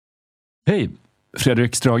Hej,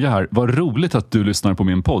 Fredrik Strage här. Vad roligt att du lyssnar på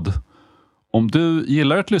min podd. Om du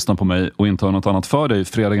gillar att lyssna på mig och inte har något annat för dig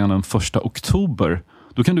fredagen den 1 oktober,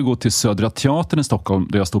 då kan du gå till Södra Teatern i Stockholm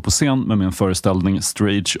där jag står på scen med min föreställning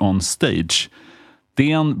Strange on Stage.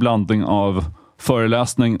 Det är en blandning av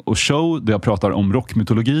föreläsning och show där jag pratar om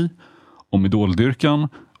rockmytologi, om idoldyrkan,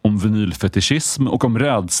 om vinylfetischism och om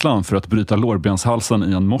rädslan för att bryta lårbenshalsen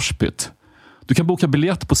i en moshpit. Du kan boka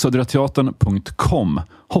biljett på södrateatern.com.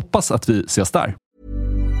 Hoppas att vi ses där.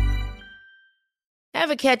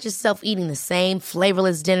 Ever catch yourself eating the same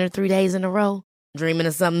flavorless dinner 3 days in a row? Dreaming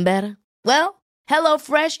of something better? Well,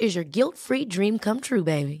 HelloFresh is your guilt-free dream come true,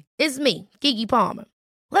 baby. It's me, Keke Palmer.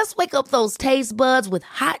 Let's wake up those taste buds with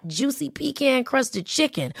hot, juicy pecan-crusted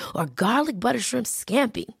chicken or garlic butter shrimp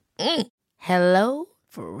scampi. Hello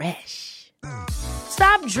Fresh.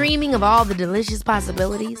 Stop dreaming of all the delicious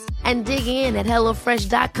possibilities and dig in at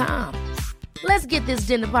HelloFresh.com. Let's get this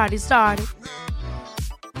dinner party started.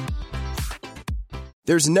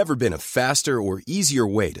 There's never been a faster or easier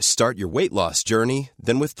way to start your weight loss journey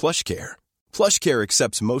than with PlushCare. PlushCare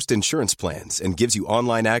accepts most insurance plans and gives you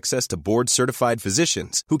online access to board-certified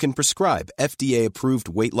physicians who can prescribe FDA-approved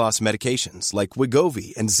weight loss medications like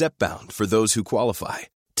Wegovy and Zepbound for those who qualify.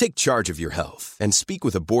 Take charge of your health and speak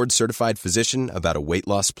with a board-certified physician about a weight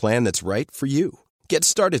loss plan that's right for you. Get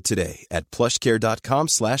started today at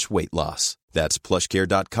plushcare.com/weightloss. That's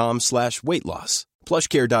plushcare.com/weightloss.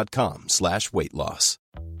 plushcare.com/weightloss.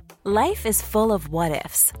 Life is full of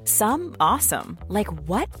what-ifs. Some awesome, like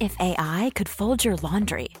what if AI could fold your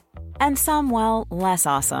laundry? And some, well, less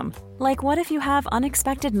awesome, like what if you have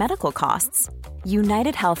unexpected medical costs?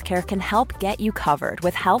 United Healthcare can help get you covered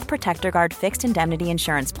with Health Protector Guard fixed indemnity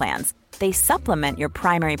insurance plans. They supplement your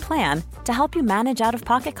primary plan to help you manage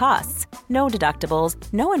out-of-pocket costs. No deductibles,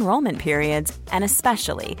 no enrollment periods, and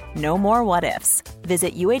especially no more what-ifs.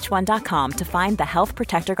 Visit uh1.com to find the Health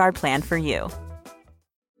Protector Guard plan for you.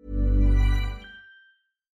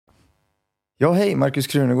 Ja, hej, Marcus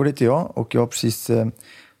Krunegård heter jag och jag har precis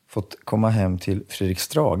fått komma hem till Fredrik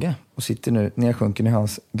Strage och sitter nu nedsjunken i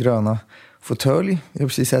hans gröna fåtölj. Jag har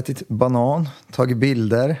precis ätit banan, tagit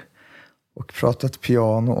bilder och pratat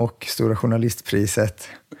piano och Stora Journalistpriset.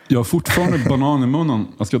 Jag har fortfarande banan i munnen.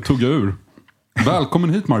 Jag ska tugga ur. Välkommen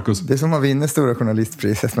hit, Marcus. Det är som man vinner Stora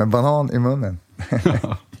Journalistpriset med banan i munnen.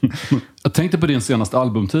 Jag tänkte på din senaste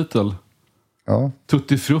albumtitel. Ja.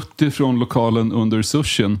 Tutti Frutti från lokalen under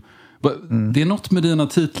sushin. Det är något med dina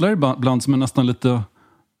titlar ibland som är nästan lite,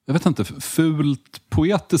 jag vet inte, fult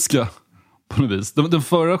poetiska på något vis. Den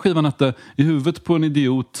förra skivan hette I huvudet på en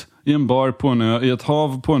idiot, i en bar på en ö, i ett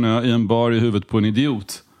hav på en ö, i en bar i huvudet på en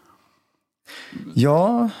idiot.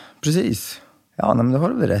 Ja, precis. Ja, men det har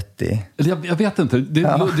du väl rätt i. Jag vet inte.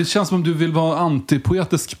 Det känns som om du vill vara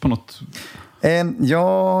antipoetisk på något.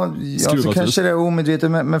 Ja, så kanske det är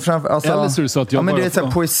omedvetet, men framför, alltså, eller så är det så att jag men det är så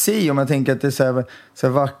här poesi, om jag tänker att det är så här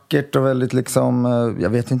vackert och väldigt liksom, jag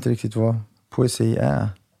vet inte riktigt vad poesi är.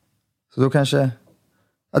 Så då kanske,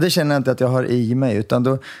 ja, det känner jag inte att jag har i mig, utan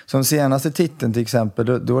då, som senaste titeln till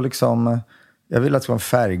exempel, då liksom, jag vill att det ska vara en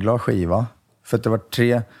färgglad skiva, för att det var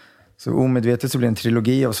 3, så omedvetet så blir det en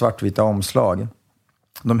trilogi av svartvita omslag.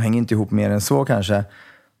 De hänger inte ihop mer än så kanske,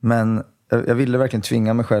 men jag ville verkligen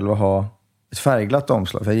tvinga mig själv att ha ett färgglatt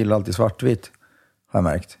omslag, för jag gillar alltid svartvitt, har jag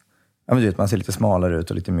märkt. Ja, men du vet, man ser lite smalare ut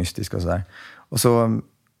och lite mystisk och sådär. Och så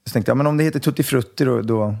tänkte jag, men om det heter Tutti Frutti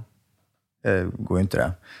då går ju inte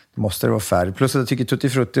det. Då måste det vara färg. Plus att jag tycker Tutti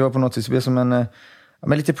Frutti var på något vis som en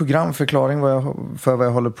lite programförklaring för vad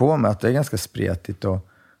jag håller på med. Att det är ganska spretigt och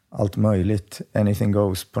allt möjligt. Anything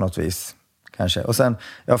goes på något vis. Kanske. Och sen,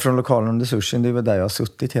 från lokalen under sushin, det är väl där jag har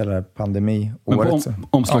suttit hela det här pandemiåret. Men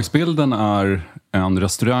omslagsbilden är en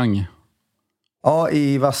restaurang. Ja,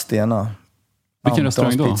 i Vadstena. Vilken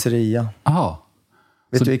restaurang då? Pizzeria. Aha.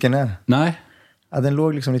 Vet du vilken är? Nej. Ja, den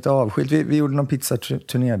låg liksom lite avskilt. Vi gjorde någon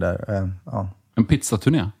pizzaturné där. Ja. En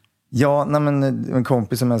pizzaturné? Ja, men en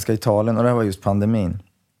kompis som älskar Italien, och det här var just pandemin.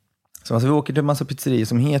 Så alltså, vi åker till en massa pizzerier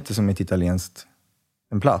som heter som ett italienskt,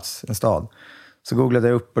 en plats, en stad. Så googlade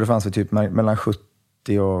jag upp och det fanns väl typ mellan 70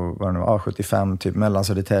 och 75 typ mellan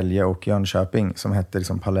Södertälje och Jönköping som hette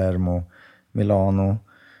liksom Palermo, Milano.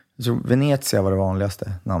 Så Venezia var det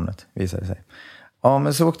vanligaste namnet, visade sig. Ja,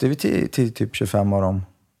 men så åkte vi till typ 25 av dem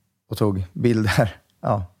och tog bilder.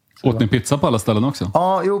 Ja, åt ni pizza på alla ställen också?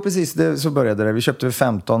 Ja, jo precis. Så började det. Vi köpte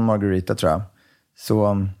 15 margarita tror jag.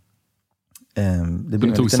 Så det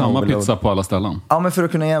blev tog samma overload. Pizza på alla ställen? Ja, men för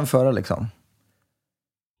att kunna jämföra liksom.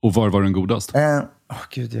 Och var den godast?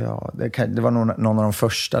 Gud, ja. Det var någon av de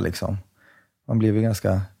första liksom. Man blev ju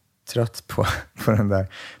ganska trött på den där.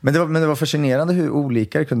 Men det var fascinerande hur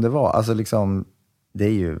olika det kunde vara. Alltså liksom, det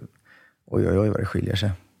är ju Oj, vad det skiljer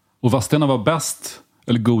sig. Och Vadstena var bäst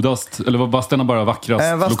eller godast? Eller var Vadstena bara vackrast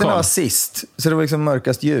Vadstena lokal? var sist. Så det var liksom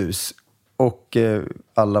mörkast ljus. Och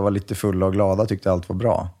alla var lite fulla och glada, tyckte allt var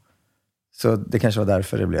bra. Så det kanske var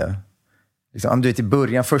därför det blev... Liksom, du vet, i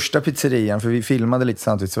början, första pizzerian, för vi filmade lite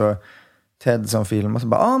samtidigt, så var Ted som filmade. Så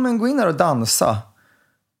bara, men gå in här och dansa.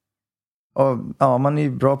 Och ja, man är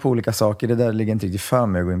ju bra på olika saker. Det där ligger inte riktigt för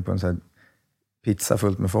mig att gå in på en sån här pizza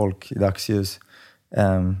fullt med folk i dagsljus.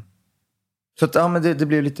 Så att, ja, men det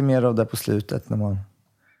blev lite mer av det på slutet när man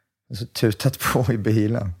så tutat på i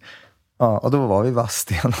bilen. Ja, och då var vi i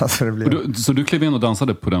Vadstena. Så du klev in och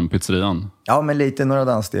dansade på den pizzerian? Ja, men lite, några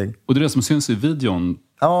danssteg. Och det är det som syns i videon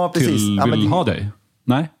till Vill ha dig?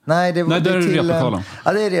 Nej? Nej, det är till replokalen.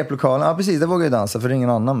 Ja, det är replokalen. Ja, precis, det vågade jag dansa för det är ingen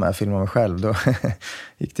annan med. Jag filmade mig själv, då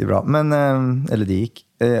gick det bra. Men, eller det gick.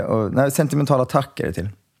 Sentimentala tack är det till.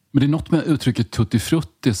 Men det är något med uttrycket tutti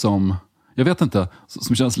frutti som, jag vet inte,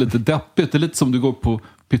 som känns lite deppigt. Det är lite som du går på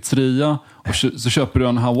pizzeria och så köper du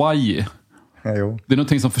en Hawaii. Ja, jo. Det är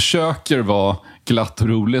någonting som försöker vara glatt och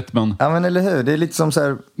roligt, men... Ja, men eller hur? Det är lite som så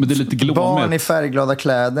här, men det är lite glåmigt. Barn i färgglada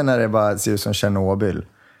kläder när det bara ser ut som Tjernobyl.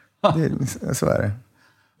 Så är det.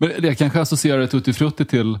 Men jag kanske associerar tutti frutti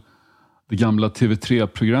till det gamla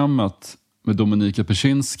TV3-programmet med Dominika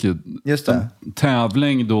Persinski. Just det. En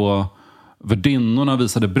tävling då värdinnorna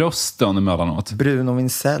visade brösten emellanåt. Bruno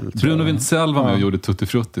Wintzell var med och gjorde tutti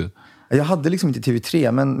frutti. Jag hade liksom inte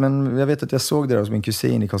TV3, men jag vet att jag såg det hos min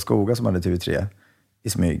kusin i Karlskoga som hade TV3 i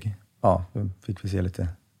smyg. Ja, då fick vi se lite.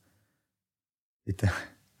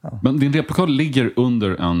 Ja. Men din replokal ligger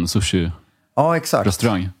under en sushi-restaurang. Ja, exakt.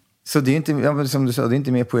 Så det är inte, som du sa, det är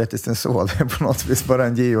inte mer poetiskt än så. Det är på något vis bara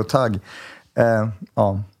en geotag.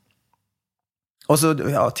 Ja. Och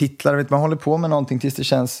så titlar, man håller på med någonting tills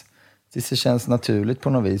det känns naturligt på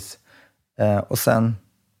något vis. Och sen,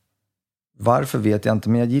 varför vet jag inte,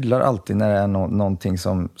 men jag gillar alltid när det är någonting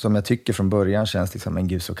som jag tycker från början känns liksom, men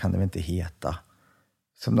gud, så kan det väl inte heta.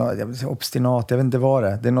 Obstinat, jag vet inte vad det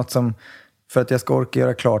är. Det är något som, för att jag ska orka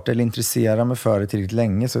göra klart eller intressera mig för det tillräckligt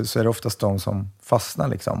länge, så är det oftast de som fastnar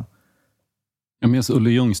liksom. Jag minns Ulle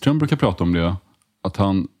Ljungström brukar prata om det. Att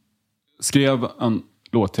han skrev en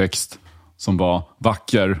låttext som var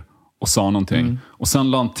vacker och sa någonting. Och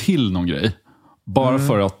sen la han till någon grej. Bara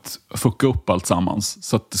för att fucka upp allt sammans.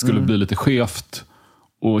 Så att det skulle bli lite skevt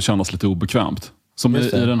och kännas lite obekvämt. Som i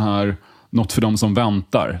den här Något för dem som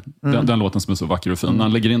väntar. Den låten som är så vacker och fin. När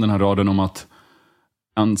han lägger in den här raden om att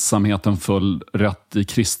ensamheten föll rätt i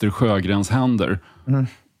Christer Sjögrens händer.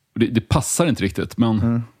 Det passar inte riktigt,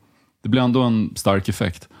 men det blir ändå en stark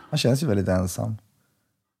effekt. Han känns ju väldigt ensam.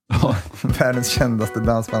 Ja. Världens kändaste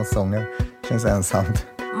dansbandssångare känns ensamt.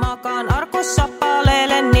 Makaan arkussa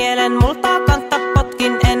paleelen nielen, multa kantta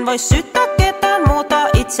potkin, en voi syyttää ketään muuta,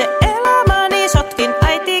 itse elämäni sotkin.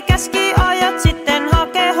 Äiti käski ajat sitten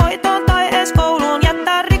hakee hoitoon tai ees kouluun,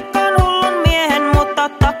 jättää rikkaan hullun miehen, mutta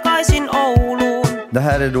takaisin Ouluun. Det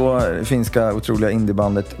här är då finska otroliga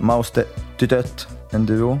indiebandet Maustetytöt, en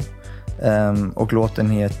duo. Och låten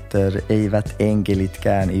heter Eivät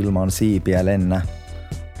engelitkään ilman siipiä lennä.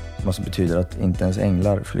 Som betyder att inte ens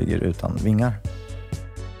änglar flyger utan vingar.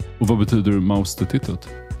 Och vad betyder Maustetytöt?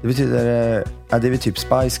 Det betyder, det är typ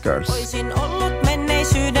Spice Girls. Oisin ollut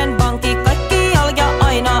menneisyyden vanki, kaikki jalja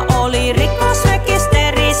aina oli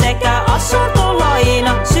rikosrekisteri sekä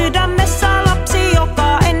asuntolaina. Sydämessä lapsi,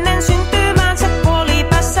 joka ennen syntymäänsä kuoli,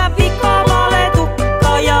 päässä vika,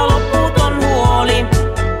 valetukka ja loputon huoli.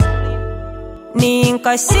 Niin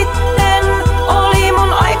kai sitten oli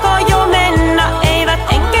mun aika jo mennä, eivät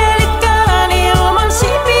enkelitkään ilman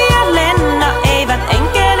siipiä lennä, eivät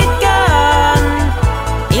enkelitkään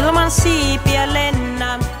ilman siipiä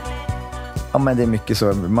lennä. Ja, men det är mycket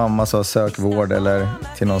så. Mamma sa sök vård eller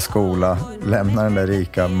till någon skola, lämna den där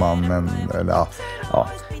rika mannen eller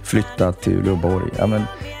flytta till Uleåborg. Ja, men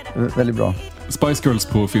väldigt bra. Spice Girls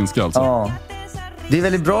på finska alltså? Ja. Det är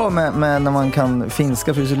väldigt bra med när man kan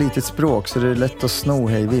finska, för det är så litet språk så det är lätt att sno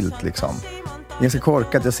hej vilt liksom. Det är ganska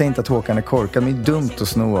korkat, jag säger inte att Håkan är korkad, men det är dumt att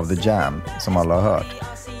sno av The Jam som alla har hört.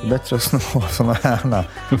 Det är bättre att sno av såna här.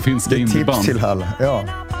 För finska indieband. Tips till alla, ja.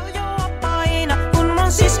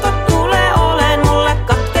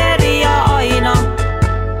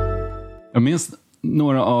 Jag minns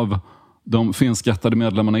några av de finskattade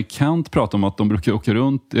medlemmarna i Kent pratade om att de brukar åka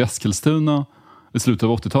runt i Eskilstuna i slutet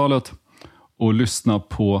av 80-talet och lyssna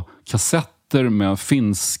på kassetter med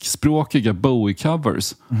finskspråkiga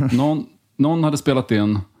Bowie-covers. Någon hade spelat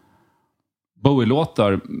in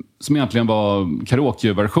Bowie-låtar som egentligen var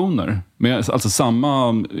karaoke-versioner med alltså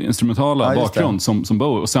samma instrumentala bakgrund som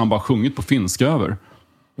Bowie, och sen bara sjungit på finska över.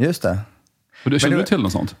 Just det. Och känner du till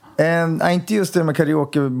något sånt? Nej, inte just det med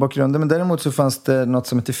karaoke-bakgrunden, men däremot så fanns det något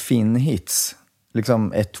som heter Finhits.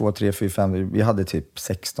 Liksom 1, 2, 3, 4, 5. Vi hade typ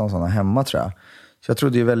 16 sådana hemma, tror jag. Så jag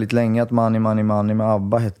trodde ju väldigt länge att Money, Money, Money med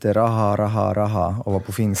ABBA hette Raha, Raha, Raha och var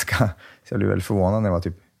på finska. Så jag blev väldigt förvånad när jag var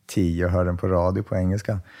typ 10 och hörde den på radio på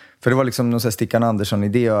engelska. För det var liksom någon sån här Stickan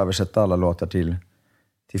Andersson-idé att översätta alla låtar till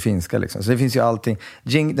finska liksom. Så det finns ju allting.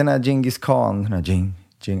 Den här Genghis Khan,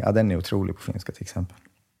 den är otrolig på finska till exempel.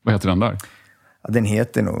 Vad heter den där? Ja, den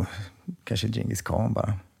heter nog kanske Genghis Khan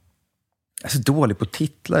bara. Jag är så dålig på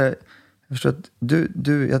titlar. Jag förstår att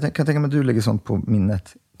jag kan tänka mig att du lägger sånt på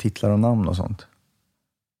minnet. Titlar och namn och sånt.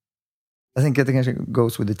 Jag tänker att det kanske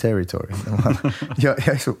goes with the territory. jag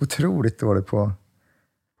är så otroligt dålig på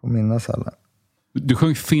minnas alla. Du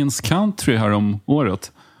sjöng finsk country här om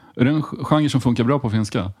året. Är det en genre som funkar bra på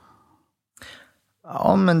finska?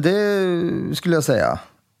 Ja, men det skulle jag säga.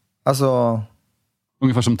 Alltså...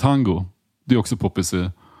 Ungefär som tango. Det är också poppis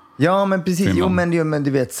i... Ja, men precis. Finland. Jo, men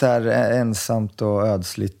du vet så här ensamt och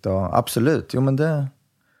ödsligt och absolut. Jo, men det...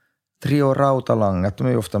 Trio Rautalangat, de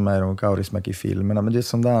är ju ofta med i de Kaurismäki-filmerna, men det är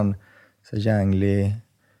sån där så jänglig...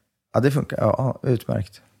 Ja, det funkar. Ja,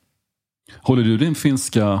 utmärkt. Håller du din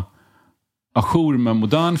finska ajour med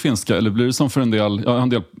modern finska, eller blir det som för en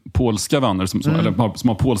del polska vänner som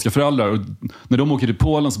har polska föräldrar, och när de åker till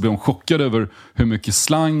Polen så blir de chockade över hur mycket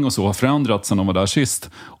slang och så har förändrats sedan de var där sist,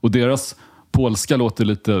 och deras polska låter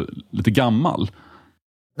lite gammal.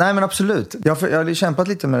 Nej, men absolut. Jag har kämpat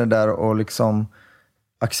lite med det där och liksom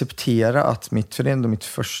acceptera att för det är ändå mitt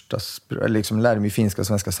första liksom lärde mig finska och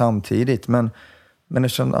svenska samtidigt, men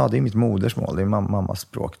eftersom det är mitt modersmål, det är mammas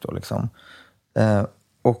språk då liksom.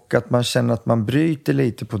 Och att man känner att man bryter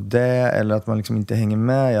lite på det, eller att man liksom inte hänger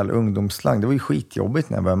med i all ungdomsslang. Det var ju skitjobbigt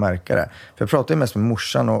när jag började märka det. För jag pratade ju mest med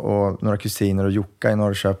morsan och några kusiner och Jukka i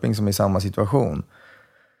Norrköping som är i samma situation.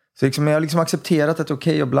 Så liksom, jag har liksom accepterat att det är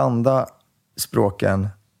okej att blanda språken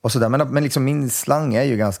och sådär. Men liksom min slang är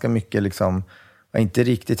ju ganska mycket liksom, inte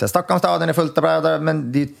riktigt så här, Stockholmsstaden är fullt av bröder,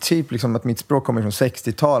 men det är typ liksom att mitt språk kommer från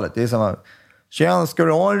 60-talet. Det är samma... Tjena, ska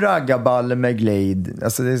du ha en raggarballe med glid?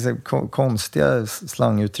 Alltså det är så konstiga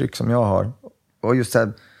slanguttryck som jag har. Och just så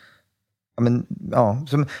här, men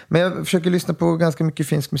jag försöker lyssna på ganska mycket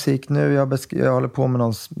finsk musik nu. Jag håller på med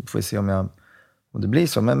någon, får vi se om det blir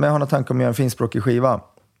så. Men jag har någon tanke om att göra en finskspråkig skiva.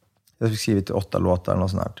 Jag har skrivit 8 låtar eller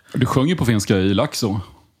något sånt här. Du sjöng ju på finska i Laxo.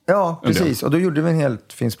 Ja, precis. Och då gjorde vi en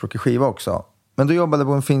helt finskspråkig skiva också. Men då jobbade jag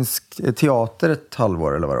på en finsk teater ett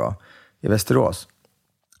halvår eller vad det var, i Västerås.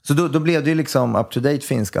 Så då blev det ju liksom up-to-date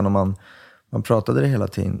finskan och man pratade det hela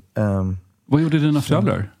tiden. Vad gjorde dina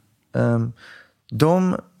föräldrar?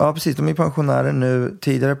 De är pensionärer nu.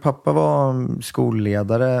 Tidigare pappa var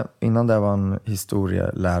skolledare. Innan det var han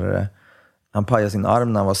historielärare. Han pajade sin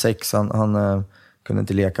arm när han var 6. Han kunde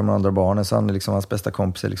inte leka med andra barnen. Så hans bästa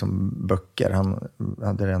kompis är liksom böcker. Han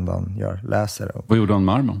hade det enda han gör, läser. Vad gjorde han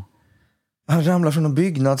med armen? Han ramlade från en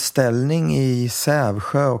byggnadsställning i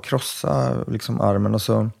Sävsjö och krossade liksom armen. Och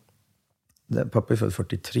så, pappa är född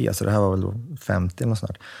 43, så det här var väl då 50 eller något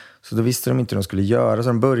sånt. Så då visste de inte hur de skulle göra. Så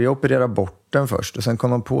de började operera bort den först. Och sen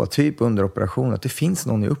kom de på, typ under operationen, att det finns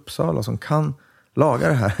någon i Uppsala som kan laga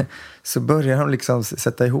det här. Så började de liksom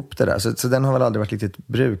sätta ihop det där. Så den har väl aldrig varit riktigt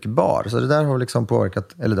brukbar. Så det där har liksom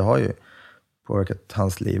påverkat, eller det har ju påverkat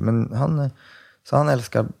hans liv. Men han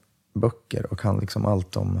älskar böcker och kan liksom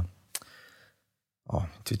allt om... Ja,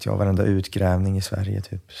 tyckte jag, varenda utgrävning i Sverige,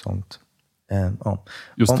 typ sånt.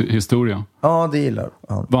 Just historia? Ja, det gillar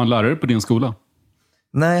han. Var han lärare på din skola?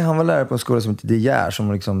 Nej, han var lärare på en skola som heter De Geer,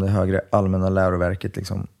 som liksom det högre allmänna läroverket,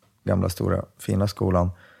 liksom gamla stora fina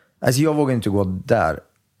skolan. Alltså jag vågade inte gå där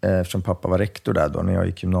eftersom pappa var rektor där då när jag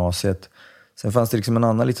gick gymnasiet. Sen fanns det liksom en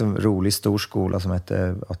annan liksom rolig stor skola som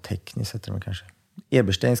hette, tekniskt heter det kanske,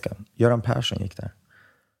 Ebersteinska. Göran Persson gick där.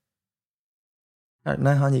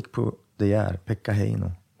 Nej, han gick på De Geer, Pekka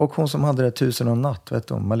Heino. Och hon som hade det 1000 och natt, vet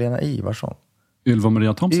du, Malena Ivarsson. Ylva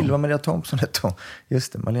Maria Thompson hette hon.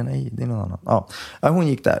 Just det, Malena I, det är någon annan. Ja, hon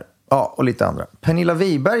gick där. Ja, och lite andra. Pernilla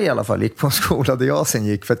Wiberg i alla fall gick på en skola där jag sen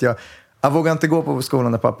gick. För att jag vågade inte gå på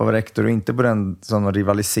skolan där pappa var rektor och inte på den som de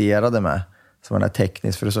rivaliserade med. Som var den här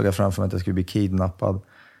teknisk, för då såg jag framför mig att jag skulle bli kidnappad.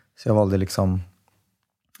 Så jag valde liksom,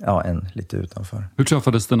 en lite utanför. Hur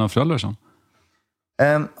träffades dina föräldrar sen?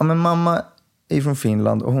 Men mamma är från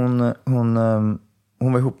Finland och hon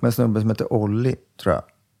var ihop med en snubbe som heter Olli, tror jag.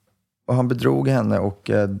 Och han bedrog henne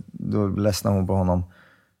och då ledsnade hon på honom.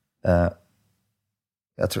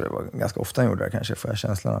 Jag tror det var ganska ofta han gjorde det, kanske, får jag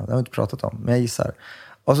känslan av. Det har vi inte pratat om, men jag gissar.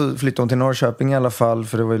 Och så flyttade hon till Norrköping i alla fall,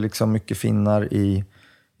 för det var ju liksom mycket finnar i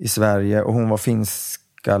Sverige. Och hon var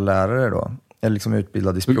finska lärare då, eller liksom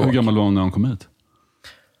utbildad i språk. Hur gammal var hon när hon kom hit?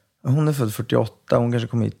 Hon är född 48, hon kanske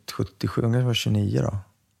kom hit 77, hon kanske var 29 då.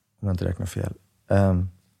 Om jag inte räknar fel.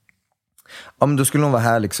 Ja, men då skulle hon vara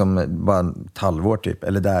här liksom bara ett halvår typ,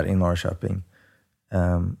 eller där i Norrköping.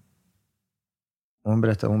 Hon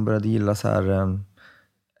berättade, hon började gilla så här,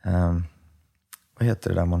 vad heter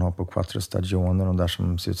det där man har på Quattro Stagione, de där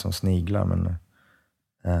som ser ut som sniglar, men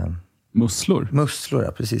Musslor? Musslor,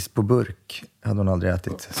 ja, precis, på burk hade hon aldrig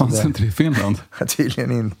ätit. Fanns inte det i Finland?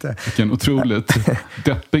 Tydligen inte. Vilken otroligt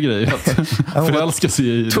deppig grej att förälska sig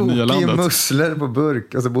i det nya landet. Musslor på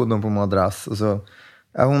burk, och så bodde hon på madrass. Och så,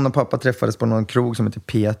 hon och pappa träffades på någon krog som heter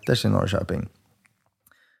Peters i Norrköping.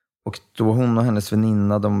 Och då hon och hennes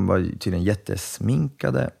väninna, de var tydligen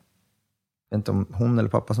jättesminkade. Jag vet inte om hon eller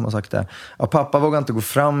pappa som har sagt det. Ja, pappa vågade inte gå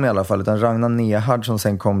fram i alla fall, utan Ragnar Nehard som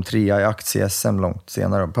sen kom 3 i aktie-SM långt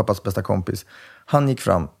senare, pappas bästa kompis. Han gick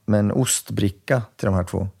fram med en ostbricka till de här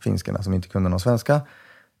 2 finskarna som inte kunde någon svenska.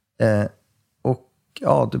 Och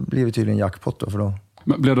ja, det blev tydligen jackpot då för då.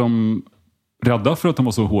 Men blev de rädda för att de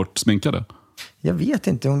var så hårt sminkade? Jag vet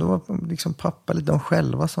inte om det var liksom pappa eller de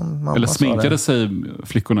själva som mamma. Eller sminkade sig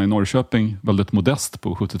flickorna i Norrköping väldigt modest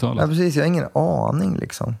på 70-talet? Ja, precis. Jag har ingen aning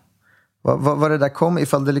liksom. Vad det där kom,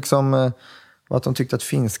 ifall det liksom var att de tyckte att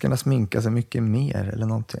finskarna sminkade sig mycket mer eller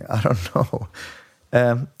någonting. I don't know.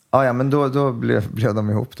 Ja, men då blev de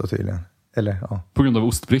ihop då tydligen. Eller, ja. På grund av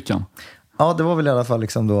ostbrickan? Ja, det var väl i alla fall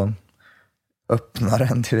liksom då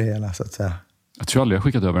öppnaren till det hela, så att säga. Jag tror aldrig jag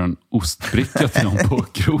skickat över en ostbricka till någon på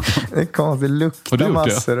krogen. Det kommer att lukta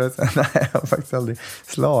massor. Det? Nej, jag har faktiskt aldrig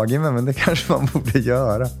slagit mig, men det kanske man borde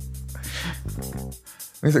göra.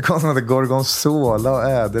 Det är så konstigt att det är gorgonzola och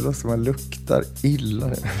ädelost, man luktar illa.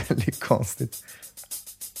 Det är väldigt konstigt.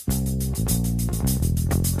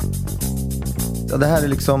 Ja, det här är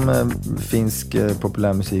liksom finsk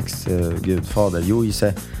populärmusiks gudfader,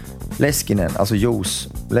 Juise Leskinen, alltså Jos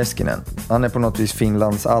Leskinen. Han är på något vis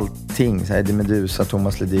Finlands allting. Så Eddie Meduza,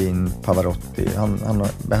 Thomas Ledin, Pavarotti. Han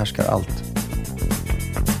behärskar allt.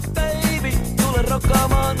 Baby, tule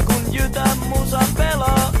rokkaamaan, kun jytä musa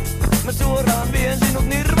pelaa. Mä suoraan vien sinut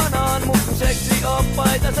nirvanaan, mut kun seksi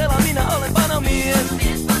oppaita sela, minä olen panomies.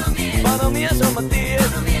 Panomies on mä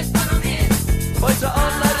ties. Voit sä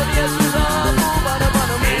antaa, että mies sun saapuu,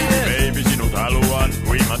 panomies. Baby, sinut haluan,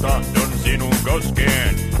 uima tahdon sinun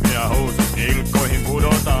koskeen. Minä housut nilkkoihin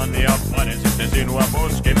pudotan ja panen sitten sinua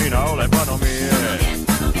poskeen. Minä olen panomies.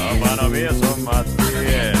 Panomies on mä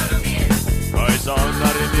ties. Vai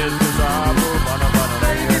saunari mies sun saapuu, panomies.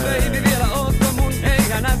 Baby, vielä ootko mun,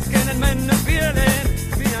 eihän äskeinen mennyt pieleen.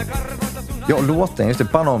 Minä karvoita sun... Ja, låten, just det,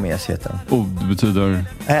 panomies heter den. Oh, det betyder...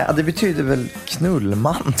 Det betyder väl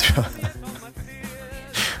knullman, tror jag.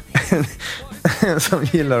 Som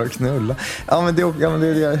gillar att knulla. Ja, men det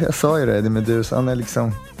är det jag sa ju det, Meduza. Han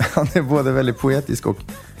är både väldigt poetisk och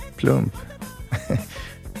plump.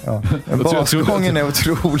 Ja, basgången är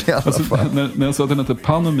otrolig i alla fall. När jag sa att den heter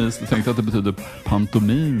panomis, så tänkte jag att det betyder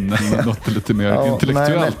pantomin eller något lite mer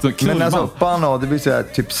intellektuellt. Men alltså, pano, det blir så här,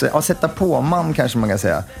 typ, sätta på man kanske man kan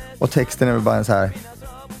säga. Och texten är väl bara en så här,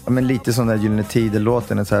 men lite som den där Gyllene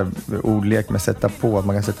Tider-låten, en så här ordlek med sätta på. Att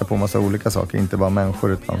man kan sätta på massa olika saker, inte bara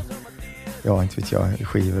människor utan, ja, inte vet jag,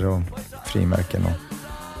 skivor och frimärken och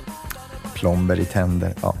plomber i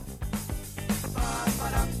tänder, ja.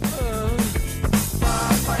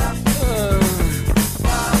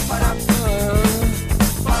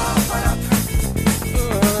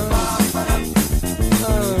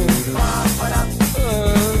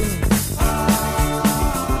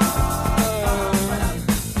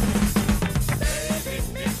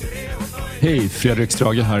 Hej, Fredrik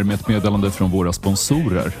Strage här med ett meddelande från våra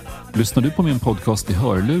sponsorer. Lyssnar du på min podcast i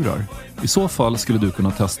hörlurar? I så fall skulle du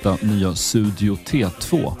kunna testa nya Studio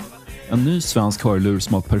T2. En ny svensk hörlur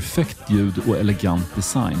som har perfekt ljud och elegant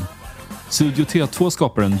design. Studio T2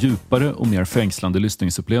 skapar en djupare och mer fängslande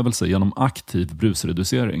lyssningsupplevelse genom aktiv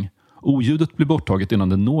brusreducering. Oljudet blir borttaget innan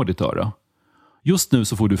det når ditt öra. Just nu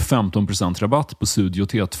så får du 15% rabatt på Studio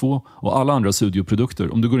T2 och alla andra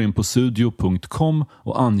Studio-produkter om du går in på studio.com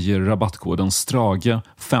och anger rabattkoden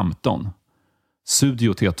STRAGE15.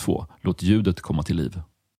 Studio T2, låt ljudet komma till liv.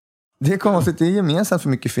 Det är konstigt, det är gemensamt för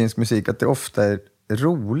mycket finsk musik att det ofta är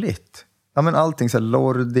roligt. Ja, men allting så här,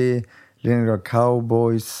 Lordi, Leningrad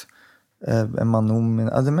Cowboys, Emma Noomin,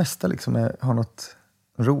 det mesta liksom har något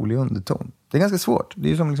rolig underton. Det är ganska svårt,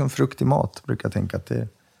 det är som liksom frukt i mat, brukar jag tänka att det är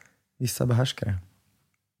vissa behärskare.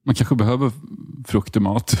 Man kanske behöver frukt och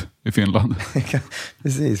mat i Finland.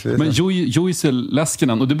 Precis. Men Juise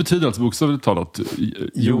Leskinen, och det betyder alltså bokstavligt talat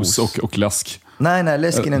juice och läsk. Nej,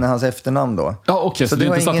 Leskinen är hans efternamn då. Ja, okej. Så det är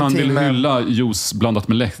inte så att han vill hylla juice blandat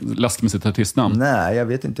med läsk med sitt artistnamn? Nej, jag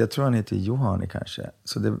vet inte. Jag tror han heter Johani kanske.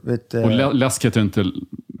 Så det, och läsk heter inte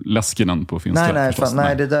Leskinen på finska?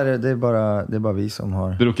 Nej, det är bara vi som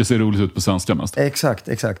har... Det råkar se roligt ut på svenska mest.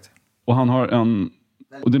 Exakt. Och han har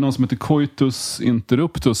och det är någon som heter Coitus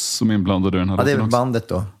Interruptus som är inblandad i den här. Ja, det är väl bandet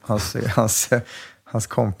då. Hans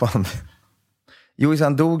kompband. Juise,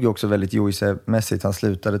 han dog ju också väldigt Juise-mässigt. Han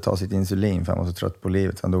slutade ta sitt insulin för han var så trött på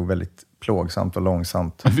livet. Han dog väldigt plågsamt och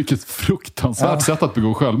långsamt. Vilket fruktansvärt sätt att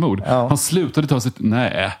begå självmord. Ja. Han slutade ta sitt...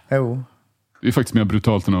 Nej. Jo. Det är faktiskt mer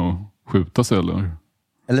brutalt än att skjuta sig, eller?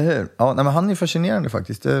 Eller hur? Ja, men han är fascinerande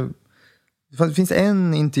faktiskt. Det finns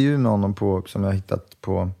en intervju med honom som jag har hittat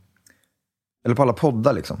på... Eller på alla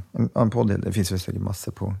poddar liksom. En podd, det finns väl säkert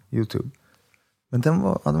massor på YouTube. Men den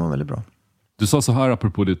var väldigt bra. Du sa så här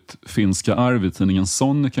apropå ditt finska arv i tidningen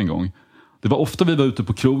Sonic en gång. Det var ofta vi var ute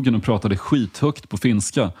på krogen och pratade skithögt på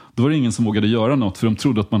finska. Då var det ingen som vågade göra något för de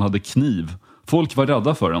trodde att man hade kniv. Folk var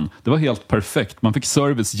rädda för den. Det var helt perfekt. Man fick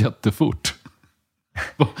service jättefort.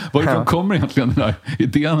 Varifrån kommer egentligen den här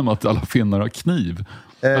idén om att alla finnar har kniv?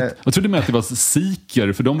 Jag trodde med att det var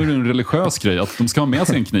siker, för de är ju en religiös grej att de ska ha med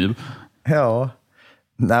sig en kniv. Ja,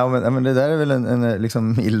 nej, men det där är väl en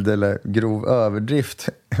liksom mild eller grov överdrift.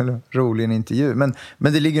 Eller rolig en intervju. Men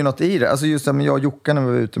det ligger något i det. Alltså just det, men jag och Jocka när vi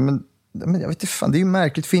var ute. Men jag vet inte fan, det är ju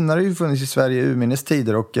märkligt. Finnar har ju funnits i Sverige i urminnes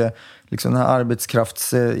tider. Och liksom den här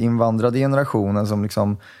arbetskraftsinvandrade generationen som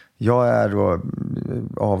liksom jag är då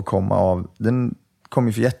avkomma av. Den kom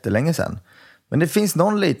ju för jättelänge sedan. Men det finns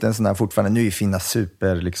någon liten sån här fortfarande. Nu är finnar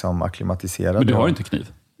super liksom akklimatiserade. Men du har inte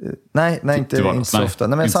kniv? Nej, inte så ofta.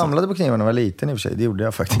 Nej, men jag samlade på knivar när jag var liten i och för sig. Det gjorde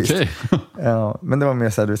jag faktiskt. Okay. Ja, men det var mer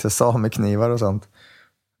så här, du vet, sameknivar och sånt.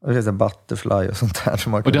 Och det är butterfly och sånt där.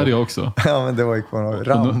 Som man och det hade jag också. Ja, men det var ju på någon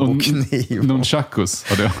Rambo-kniv. Nunchakus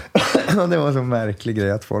hade jag. Ja, det var en så märklig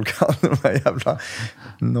grej att folk hade de här jävla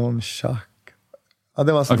nunchak. Ja,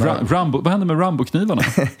 det var så Rambo, vad hände med Rambo-knivarna?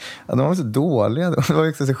 Ja, de var så dåliga. Det var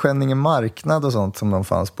också så Skänninge marknad och sånt som de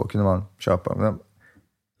fanns på. Kunde man köpa.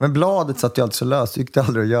 Men bladet satt ju alltid så löst. Det gick det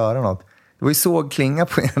aldrig att göra något. Det var ju sågklinga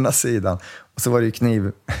på ena sidan. Och så var det ju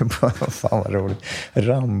kniv på... Fan vad roligt.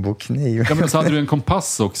 Rambo-kniv. Ja, men så hade du en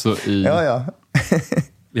kompass också i... Ja.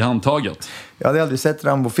 I handtaget. Jag hade aldrig sett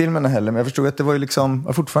Rambo-filmerna heller. Men jag förstod att det var ju liksom... Jag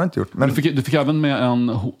har fortfarande inte gjort. Men... Du fick även med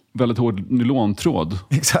en väldigt hård nylontråd.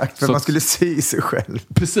 Exakt, för att man skulle sy sig själv.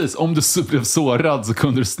 Precis, om du blev sårad så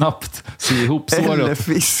kunde du snabbt sy ihop såret. Eller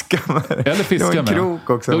fiska med. Det var en krok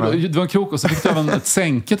också. Det var en krok och så fick du även ett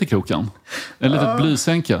sänke till kroken. En litet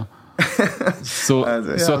blysänke. Så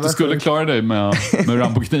att du skulle klara dig med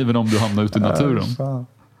Rambo-kniven om du hamnade ute i naturen.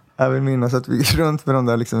 Jag vill minnas att vi gick runt med de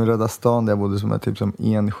där liksom i Röda stan där jag bodde som är typ som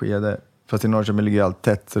Enskede. Fast i Norrköping ligger allt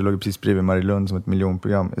tätt, så det låg precis bredvid Marielund som ett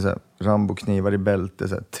miljonprogram. Rambo-knivar i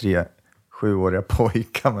bälte, 3-7-åriga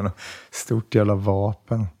pojkar med något stort jävla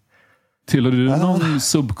vapen. Tillhörde du någon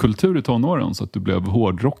subkultur i tonåren så att du blev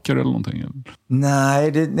hårdrockare eller någonting? Eller?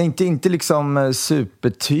 Nej, det är inte liksom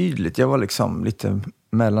supertydligt. Jag var liksom lite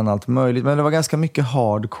mellan allt möjligt. Men det var ganska mycket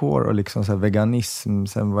hardcore och liksom så här veganism.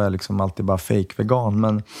 Sen var jag liksom alltid bara fake vegan.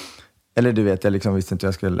 Men, eller du vet, jag liksom visste inte vad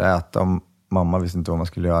jag skulle äta. Och mamma visste inte vad man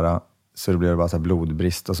skulle göra. Så det blev bara så här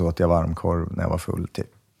blodbrist och så åt jag varmkorv när jag var full, typ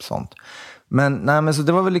sånt. Men nej, men så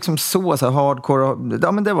det var väl liksom så här hardcore.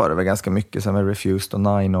 Ja, men det var det väl ganska mycket. Så här med Refused och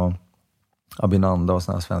Nine och Abinanda och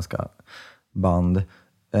såna här svenska band.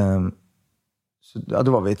 Så, ja,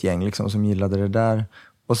 då var vi ett gäng liksom som gillade det där.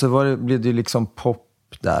 Och så blev det liksom pop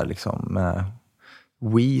där liksom med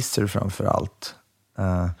Weezer framför allt.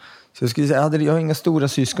 Så jag skulle säga, jag har inga stora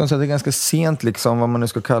syskon, så det är ganska sent liksom, vad man nu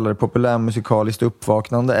ska kalla det, populärmusikaliskt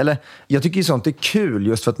uppvaknande. Eller, jag tycker ju sånt är kul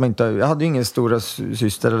just för att man inte, jag hade ju ingen stora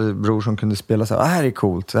syster eller bror som kunde spela så här är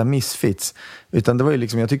coolt, så här Misfits. Utan det var ju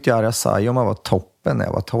liksom, jag tyckte Arja Saijonmaa var toppen när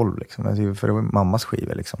jag var 12 liksom, för det var mammas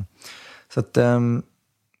skivor liksom. Så att,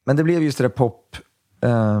 men det blev just det där pop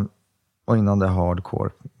och innan det hardcore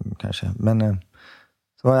kanske. Men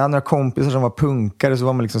så var jag andra kompisar som var punkare, så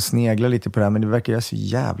var man liksom snegla lite på det här, men det verkar ju så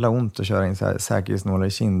jävla ont att köra in så här säkerhetsnålar i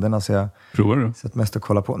kinderna, så jag provar du? Satt mest att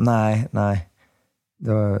kolla på. Nej.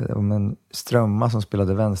 Det var en Strömma som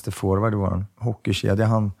spelade vänsterforward i vår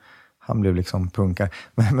hockeykedja. Han blev liksom punkare.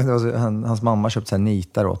 Men det var så, hans mamma köpte så här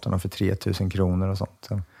nitar åt honom för 3000 kronor och sånt.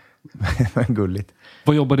 Så, gulligt.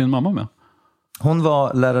 Vad jobbar din mamma med? Hon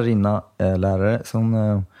var lärare. Så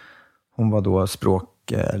hon var då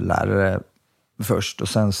språklärare först, och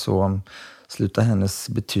sen så slutade hennes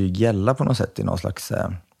betyg gälla på något sätt i någon slags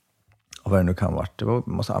vad det nu kan vara. Det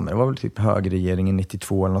var väl typ högerregeringen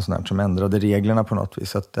 92 eller något sånt där, som ändrade reglerna på något vis.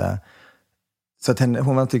 Så att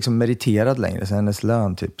hon var inte liksom meriterad längre, så hennes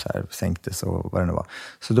lön typ så här sänktes och vad det nu var.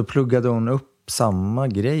 Så då pluggade hon upp samma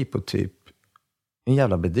grej på typ en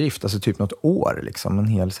jävla bedrift, alltså typ något år liksom, en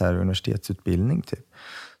hel så här universitetsutbildning typ.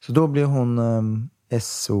 Så då blev hon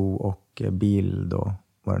SO och bild och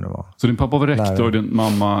vad det nu var. Så din pappa var rektor och din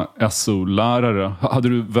mamma SO-lärare. Hade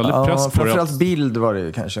du väldigt press på dig? Framförallt bild var det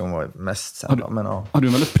ju kanske hon var mest sen. Hade du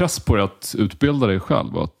en väldigt press på dig att utbilda dig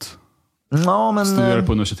själv och att studera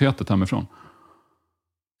på universitetet hemifrån?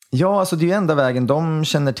 Ja, alltså det är ju enda vägen de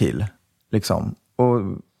känner till. Liksom.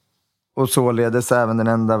 Och således även den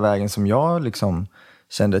enda vägen som jag liksom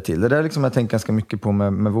kände till. Det där liksom jag tänker ganska mycket på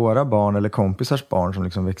med våra barn eller kompisars barn som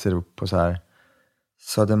liksom växer upp på så här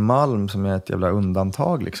Södermalm, som är ett jävla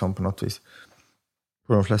undantag liksom på något vis.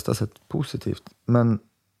 På de flesta sätt positivt. Men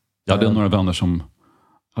jag hade några vänner som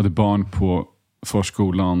hade barn på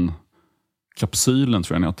förskolan Kapsylen,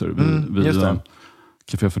 tror jag den heter, vid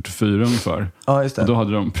Café 44 ungefär. Ja, just det. Och då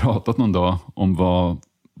hade de pratat någon dag om vad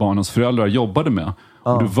barnens föräldrar jobbade med.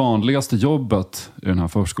 Ja. Och det vanligaste jobbet i den här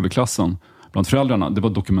förskoleklassen bland föräldrarna, det var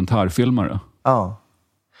dokumentärfilmare. Ja.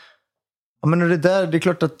 Ja, men det är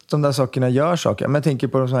klart att de där sakerna gör saker. Men jag tänker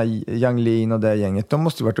på de så här Yang Lin och det gänget. De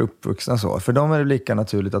måste ju varit uppvuxna så. För dem är det lika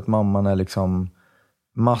naturligt att mamman är liksom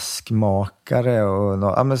maskmakare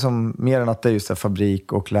och men som, mer än att det är just här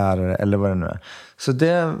fabrik och lärare eller vad det nu är. Så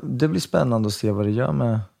det blir spännande att se vad det gör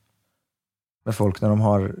med folk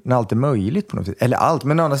när allt är möjligt på något sätt. Eller allt,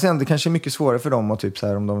 men å andra sidan det kanske är mycket svårare för dem att typ så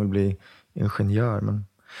här, om de vill bli ingenjör. Men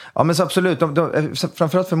ja, men så absolut.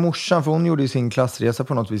 Framförallt för morsan, för hon gjorde ju sin klassresa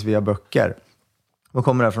på något vis via böcker. Hon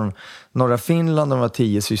kommer där från norra Finland, de var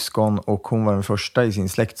 10 syskon och hon var den första i sin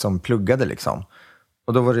släkt som pluggade liksom.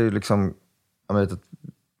 Och då var det ju liksom, jag vet att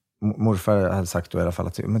morfar hade sagt då i alla fall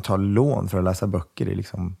att men ta lån för att läsa böcker är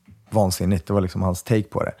liksom vansinnigt. Det var liksom hans take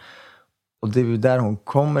på det. Och det är ju där hon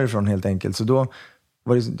kommer ifrån helt enkelt. Så då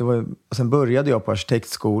och sen började jag på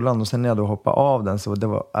arkitektskolan och sen när jag då hoppade av den så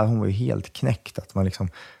hon var ju helt knäckt att man liksom,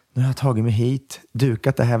 nu har jag tagit mig hit,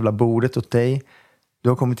 dukat det här jävla bordet åt dig, du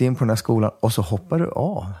har kommit in på den här skolan och så hoppar du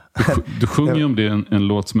av. Du sjunger ju om det en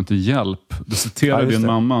låt som heter Hjälp. Du citerar din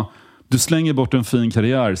mamma. Du slänger bort en fin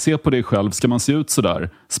karriär, se på dig själv, ska man se ut så där?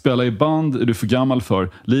 Spela i band är du för gammal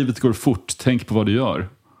för, livet går fort, tänk på vad du gör.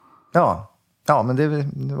 Ja, men det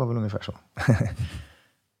var väl ungefär så.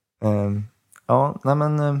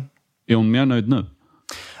 Är hon mer nöjd nu?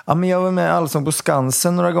 Ja, men jag var med Allsång på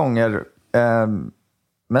Skansen några gånger.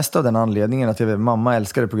 Mest av den anledningen att mamma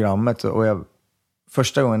älskade programmet. Och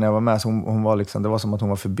första gången jag var med så hon var liksom, det var som att hon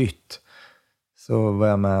var förbytt. Så var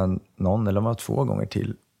jag med någon eller var 2 gånger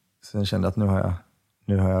till. Sen kände jag att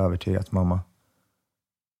nu har jag övertygat mamma.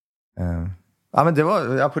 Ja, men det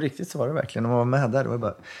var, på riktigt så var det verkligen. När man var med där, det var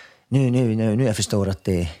bara, nu jag förstår att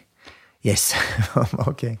det yes,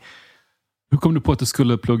 okej. Hur kom du på att du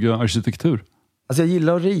skulle plugga arkitektur? Alltså jag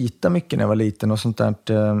gillar att rita mycket när jag var liten och sånt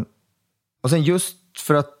där. Och sen just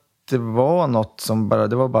för att det var något som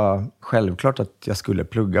det var bara självklart att jag skulle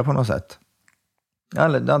plugga på något sätt.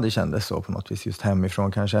 Det kändes så på något vis, just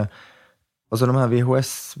hemifrån kanske. Och så de här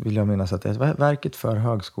VHS vill jag minnas att det var Verket för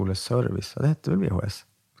högskoleservice. Det hette väl VHS.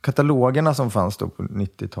 Katalogerna som fanns då på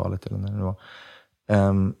 90-talet eller när det var.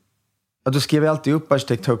 Då skrev jag alltid upp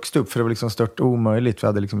arkitekt högst upp för det var liksom stört omöjligt. För jag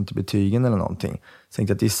hade liksom inte betygen eller någonting. Så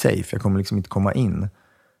tänkte att det är safe, jag kommer liksom inte komma in.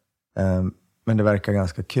 Men det verkar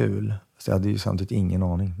ganska kul. Så jag hade ju samtidigt ingen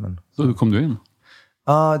aning. Men... Så hur kom du in?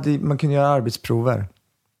 Man kunde göra arbetsprover.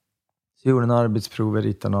 Så jag gjorde en arbetsprover,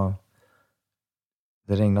 ritade något.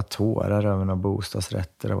 Det regnade tårar över några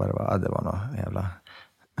bostadsrätter och vad det var. Det var något jävla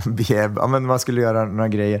bjäbb. Ja, men man skulle göra några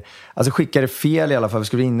grejer. Alltså skickade fel i alla fall. Vi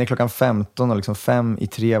skulle inne klockan 15 och liksom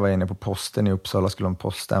 5:03 var jag inne på posten i Uppsala och skulle ha en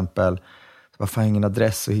poststämpel. Så var fan ingen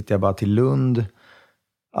adress, så hittade jag bara till Lund.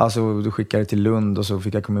 Alltså då skickade jag till Lund och så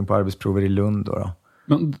fick jag komma in på arbetsprover i Lund då.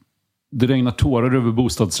 Men det regnar tårar över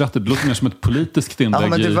bostadsrätter. Det låter mer som ett politiskt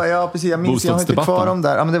inlägg precis. Jag minns, jag har inte kvar dem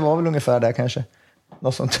där. Ja, men det var väl ungefär där kanske.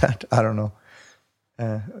 Något sånt där, I don't know.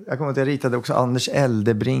 Jag kommer att jag ritade också Anders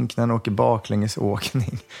Eldebrink när han åker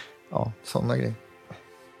baklängesåkning. Ja, sådana grejer.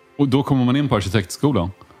 Och då kommer man in på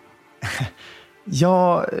arkitektskolan?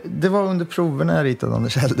 Ja, det var under proverna jag ritade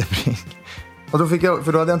Anders Eldebrink. Och då fick jag,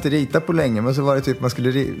 för då hade jag inte ritat på länge, men så var det typ man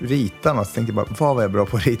skulle rita något. Så tänkte jag bara, vad var jag bra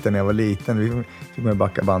på att rita när jag var liten? Vi fick man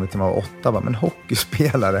backa bandet till man var 8, men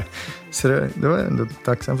hockeyspelare. Så det var ändå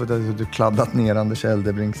tacksam för att jag hade kladdat ner Anders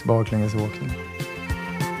Eldebrinks baklängesåkning.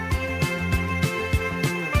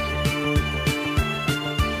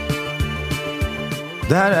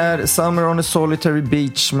 Det här är Summer on a Solitary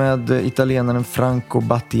Beach med italienaren Franco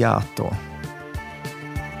Battiato.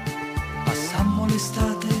 Passammo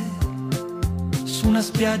l'estate su una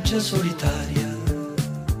spiaggia solitaria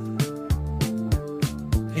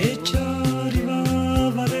e ci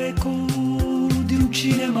arrivava l'eco di un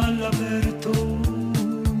cinema all'aperto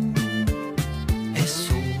e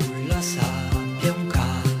sulla sabbia un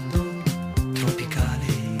caldo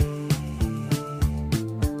tropicale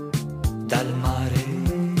dal mare.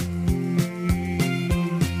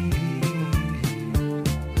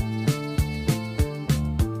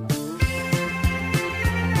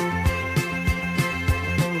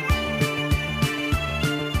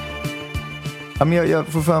 Ja, men jag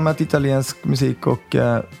får för mig att italiensk musik och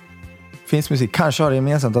finsk musik kanske har det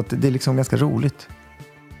gemensamt att det är liksom ganska roligt.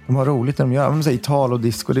 De har roligt när de gör. Man säger Italo och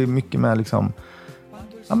disco, det är mycket med liksom,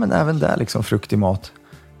 ja men även där liksom fruktig mat.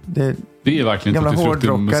 Det är verkligen inte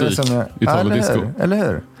fruktig musik. Italo och disco. Eller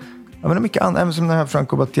hur? Ja, men det är mycket annat, även som den här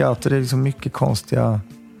Franco Battiato, det är liksom mycket konstiga.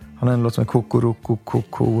 Han har en låt som är Kokoroko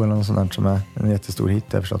Koko eller något sånt där som är en jättestor hit,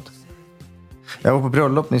 jag förstått. Jag var på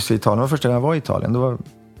bröllop nyss i Italien, det var första gången jag var i Italien. Det var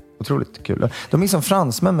otroligt kul. De är som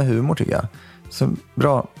fransmän med humor tycker jag. Så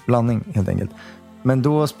bra blandning helt enkelt. Men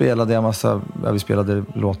då spelade jag vi spelade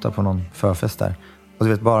låtar på någon förfest där. Och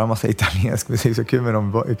du vet, bara en massa italiensk musik, så kul med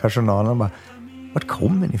dem i personalen. De bara, vart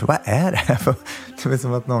kommer ni? För vad är det här? För, det är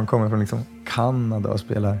som att någon kommer från liksom Kanada och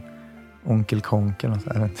spelar Onkel Konkel och så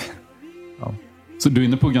här. Ja. Så du är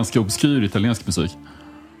inne på ganska obskyr italiensk musik?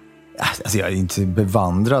 Alltså jag är inte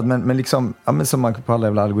bevandrad, men liksom, ja, men som man på alla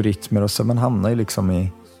jävla algoritmer och så, man hamnar ju liksom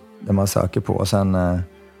i det man söker på. Och sen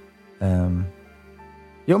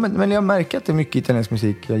men jag märker att det är mycket italiensk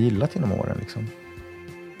musik jag gillat inom åren liksom.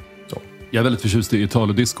 Så. Jag är väldigt förtjust i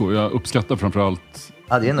Italo-disco. Jag uppskattar framförallt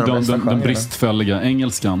den bristfälliga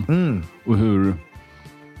engelskan och hur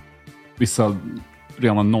vissa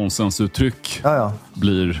rena nonsensuttryck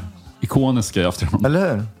blir ikoniska i efterhand.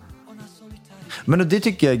 Eller hur? Men det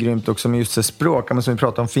tycker jag är grymt också med just det språk. Men som vi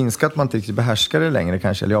pratade om finska, att man inte riktigt behärskar det längre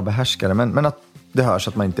kanske. Eller jag behärskar det. Men att det hörs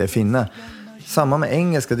att man inte är finne. Samma med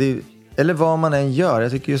engelska. Eller vad man än gör.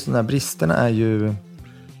 Jag tycker just den här bristerna är ju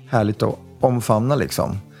härligt att omfamna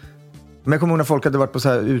liksom. Men jag kommer ihåg när folk hade varit på så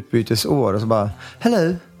här utbytesår. Och så bara,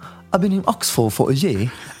 hello, I've been in Oxford for a year.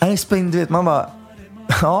 And it's been, du vet, man bara,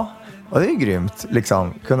 ja. Och det är grymt,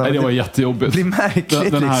 liksom. Nej, det var jättejobbigt. Blir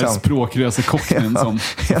märkligt, den här liksom. Språkresekockningen som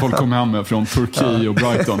folk kom hem med från Turkiet och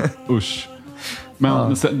Brighton. Usch.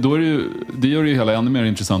 Men då är det gör det ju hela ännu mer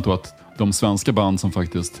intressant då att de svenska band som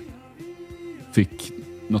faktiskt fick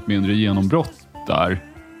något mindre genombrott där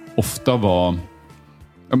ofta var,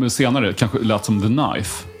 ja men senare kanske lät som The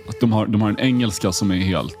Knife. Att de har en engelska som är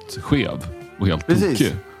helt skev och helt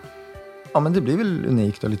tokig. Ja, men det blir väl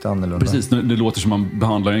unikt och lite annorlunda. Precis, det låter som man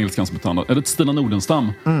behandlar engelskan som ett annat. Eller Stina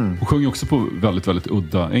Nordenstam. Och sjunger också på väldigt, väldigt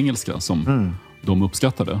udda engelska som de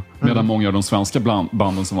uppskattade. Medan många av de svenska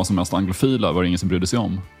banden som var som mest anglofila var det ingen som brydde sig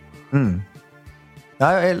om.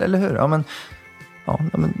 Ja, eller hur? Ja, men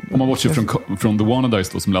om man bortser från The Wannadies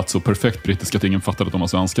då, som lät så perfekt brittiska att ingen fattade att de var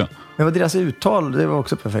svenska. Men vad deras uttal, det var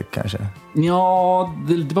också perfekt kanske? Ja,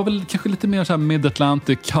 det var väl kanske lite mer så här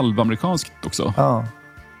mid-Atlantic, halvamerikanskt också. Ja.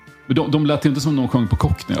 Men de lät inte som någon sjöng på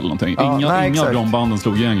Cockney eller någonting. Inga av de banden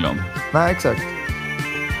slog i England. Nej, exakt.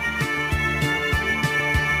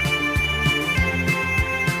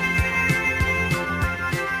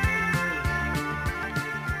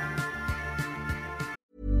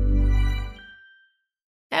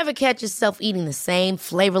 Ever catch yourself eating the same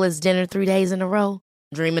flavorless dinner 3 days in a row?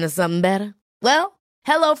 Dreaming of something better? Well,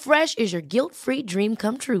 HelloFresh is your guilt-free dream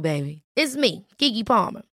come true, baby. It's me, Keke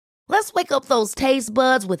Palmer. Let's wake up those taste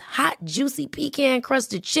buds with hot, juicy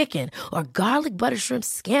pecan-crusted chicken or garlic butter shrimp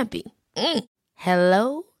scampi.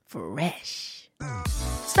 Hello Fresh.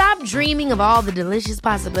 Stop dreaming of all the delicious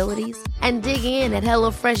possibilities and dig in at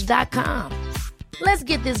HelloFresh.com. Let's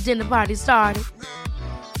get this dinner party started.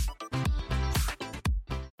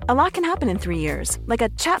 A lot can happen in 3 years, like a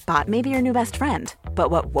chatbot may be your new best friend. But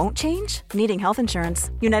what won't change? Needing health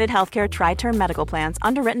insurance. United Healthcare Tri-Term Medical Plans,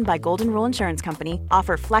 underwritten by Golden Rule Insurance Company,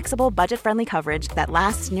 offer flexible, budget-friendly coverage that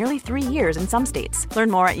lasts nearly 3 years in some states.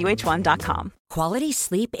 Learn more at uh1.com. Quality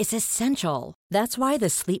sleep is essential. That's why the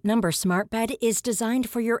Sleep Number Smart Bed is designed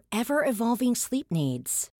for your ever-evolving sleep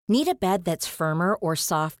needs. Need a bed that's firmer or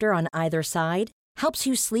softer on either side? Helps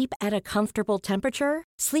you sleep at a comfortable temperature?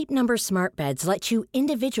 Sleep Number Smart Beds let you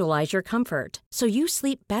individualize your comfort, so you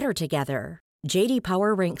sleep better together. JD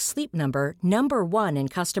Power ranks Sleep Number number 1 in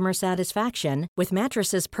customer satisfaction with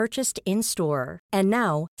mattresses purchased in-store. And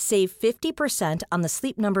now, save 50% on the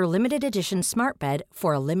Sleep Number Limited Edition Smart Bed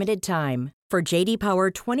for a limited time. For JD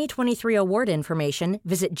Power 2023 award information,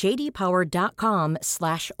 visit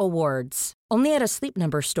jdpower.com/awards. Only at a Sleep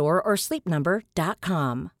Number store or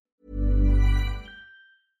sleepnumber.com.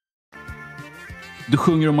 Du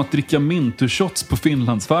sjunger om att dricka mintushots på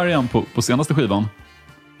Finlandsfärjan på senaste skivan.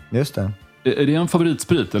 Just det. Är det en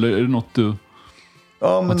favoritsprit eller är det något du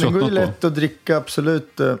Ja, men det går ju på? lätt att dricka,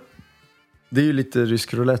 absolut. Det är ju lite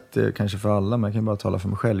rysk roulette kanske för alla, men jag kan bara tala för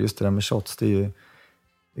mig själv. Just det där med shots, det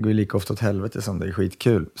går ju lika ofta åt helvete som det är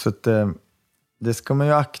skitkul. Så att, det ska man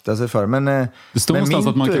ju akta sig för. Men, det står någonstans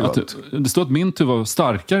det står att Mintu var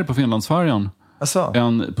starkare på Finlandsfärjan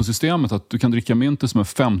än på systemet. Att du kan dricka Mintu som är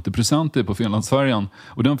 50% på Finlandsfärjan.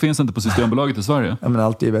 Och den finns inte på Systembolaget i Sverige. Ja, men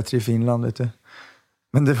allt är bättre i Finland, vet du.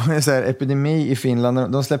 Men det var ju så här epidemi i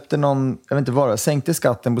Finland. De släppte någon, jag vet inte vad, sänkte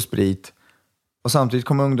skatten på sprit. Och samtidigt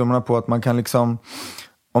kom ungdomarna på att man kan liksom,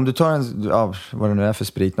 om du tar en, vad det nu är för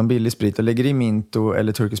sprit, någon billig sprit och lägger i minto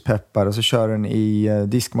eller turkisk peppar och så kör den i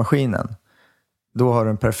diskmaskinen. Då har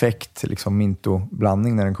du en perfekt liksom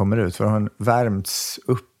minto-blandning när den kommer ut. För den har värmts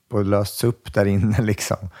upp och lösts upp där inne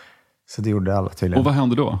liksom. Så det gjorde alla tydligen. Och vad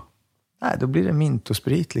hände då? Nej, då blir det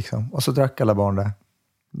mintosprit liksom. Och så drack alla barn det.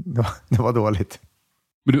 Det var dåligt.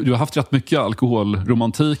 Men du har haft rätt mycket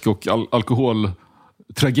alkoholromantik och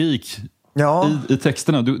alkoholtragik i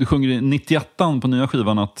texterna. Du sjunger i 91an på nya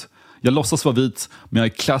skivan att jag låtsas vara vit men jag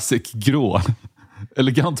är classic grå.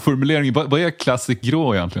 Elegant formulering. Vad är classic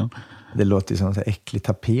grå egentligen? Det låter ju som en så äcklig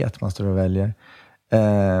tapet man står och väljer.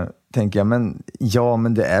 Tänker jag, men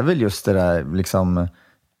det är väl just det där liksom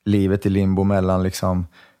livet i limbo mellan liksom,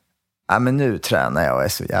 men nu tränar jag och är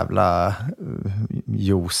så jävla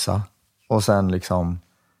josa. Och sen liksom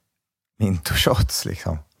minto-shots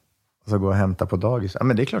liksom. Och så gå och hämta på dagis.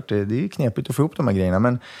 Men det är klart, det är ju knepigt att få ihop de här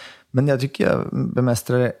grejerna. Men jag tycker jag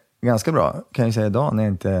bemästrar det ganska bra. Kan jag säga idag när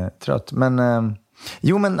jag inte är trött. Men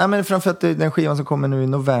framförallt den skivan som kommer nu i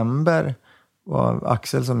november var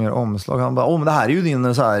Axel som gör omslag. Han bara, men det här är ju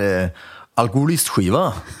din så här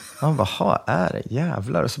alkoholistskiva. Han bara, är det?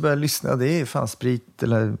 Jävlar. Och så började jag lyssna. Det är fan sprit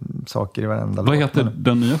eller saker i varenda. Vad heter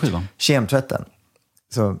den nya skivan? Kemtvätten.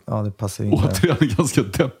 Så det passar inte. Återigen en ganska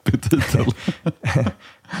deppig titel.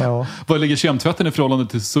 Ja. Vad ligger Kemtvätten i förhållande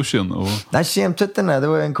till sushin? Nej, Kemtvätten det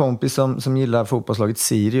var en kompis som gillar fotbollslaget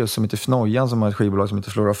Sirius som heter Fnojan, som har ett skivbolag som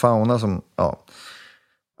heter Flora och Fauna som,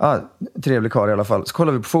 trevlig karl i alla fall. Så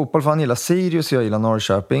kollade vi på fotboll, för han gillar Sirius och jag gillar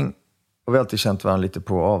Norrköping. Och vi har alltid känt varandra lite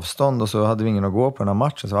på avstånd och så hade vi ingen att gå på den här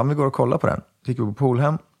matchen. Så vi går och kollar på den. Så gick vi på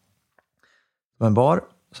Polhem. Det var en bar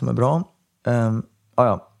som är bra.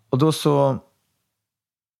 Och då så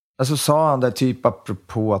sa han där typ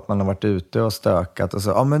apropå att man har varit ute och stökat. Och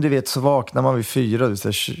så, men du vet, så vaknar man vid 4.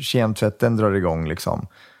 Så kemtvätten drar igång liksom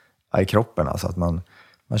i kroppen. Alltså att man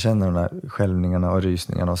känner de där skälvningarna och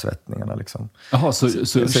rysningarna och svettningarna liksom. Jaha, så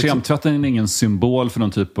kemtvätten är ingen symbol för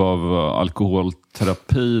någon typ av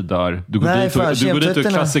alkoholterapi där? Du går dit och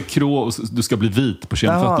klassisk krå och du ska bli vit på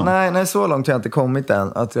kemtvätten? Nej, så långt har jag inte kommit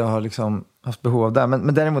än att jag har liksom haft behov av det.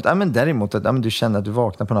 Men däremot att du känner att du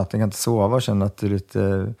vaknar på natten, kan inte sova och känner att du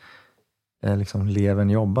lite liksom levern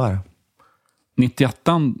jobbar.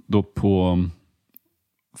 91an då på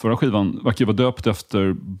förra skivan verkar vara döpt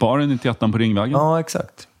efter baren 91an på Ringvägen. Ja,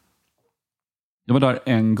 exakt. Jag var där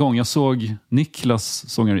en gång. Jag såg Niklas,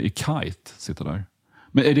 sångare i Kite, sitta där.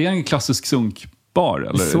 Men är det en klassisk sunkbar?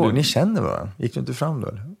 Eller ni känner varandra? Gick du inte fram då?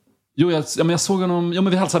 Eller? Jo, jag såg honom. Ja,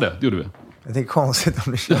 men vi hälsade. Det gjorde vi. Jag tänker konstigt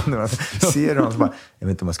om ni känner varandra. Ser du honom så bara, jag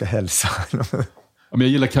vet inte om jag ska hälsa. Men jag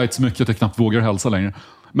gillar Kite så mycket att jag knappt vågar hälsa längre.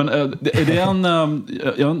 Men är det en...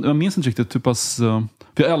 jag minns inte riktigt hur pass...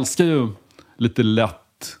 För jag älskar ju lite lätt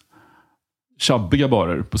tjabbiga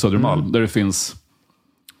barer på Södermalm. Där det finns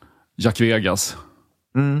Jack Vegas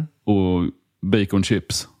och bacon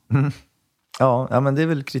chips. Ja, men det är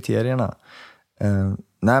väl kriterierna.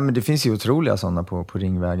 Nej, men det finns ju otroliga sådana på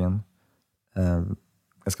Ringvägen.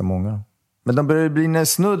 Ganska många. Men de börjar bli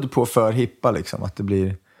snudd på för hippa liksom. Att det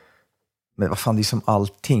blir... Men vad fan, det är som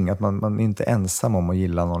allting. Att man är inte ensam om att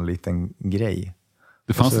gilla någon liten grej.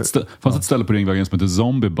 Det fanns ett ställe på Ringvägen som heter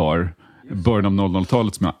Zombie Bar i början av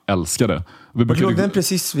 00-talet som jag älskade. Låg den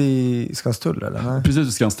precis vid Skanstull eller? Nej? Precis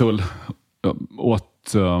vid Skanstull.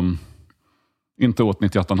 Inte åt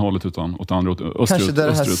 91-hållet utan åt andra, åt österut. Kanske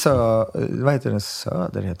där här vad heter den?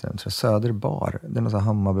 Söder heter den, tror jag. Söderbar. Det är någon sån här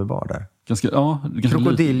Hammarbybar där. Ganska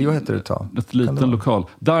Krokodiljo heter det ett tag. Ett liten lokal.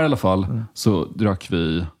 Där i alla fall så drack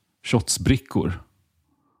vi shotsbrickor.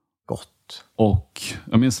 Gott. Och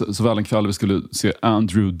jag minns så väl en kväll vi skulle se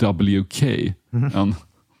Andrew WK.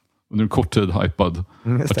 Under en kort tid hypad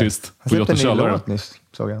artist på Göta källare.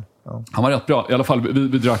 Ja. Han var rätt bra. I alla fall,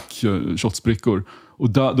 vi drack shotsbrickor. Och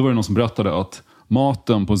då var det någon som berättade att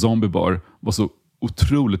maten på Zombiebar var så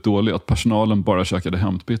otroligt dålig att personalen bara käkade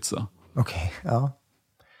hämtpizza. Okej, ja.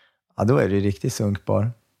 Ja, då är det riktigt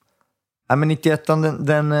sunkbar. Ja, men 91,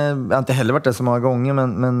 den jag har inte heller varit där så många gånger,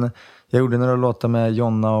 men jag gjorde några låtar med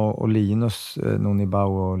Jonna och Linus, Noni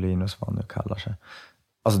Bau och Linus, vad han nu kallar sig.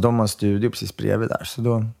 Alltså de har en studio precis bredvid där. Så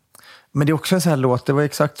då, men det är också en sån här låt, det var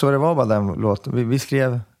exakt så det var bara den låten. Vi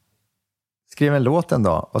skrev en låt en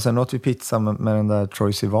dag och sen åt vi pizza med den där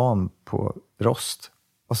Troye Sivan på rost.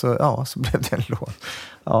 Och så blev det en låt.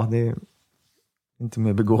 Ja, det är inte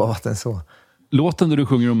mer begåvat än så. Låten där du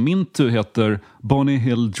sjunger om Mintu heter Bonnie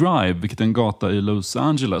Hill Drive, vilket är en gata i Los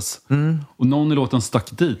Angeles. Och någon i låten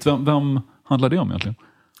stack dit. Vem handlar det om egentligen?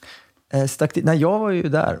 Stack dit? Nej, jag var ju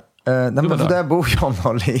där. Där bor jag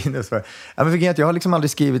och Linus. Jag har liksom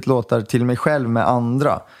aldrig skrivit låtar till mig själv med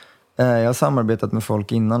andra. Jag har samarbetat med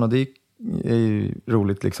folk innan och det är ju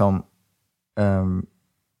roligt liksom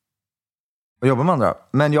att jobba med andra.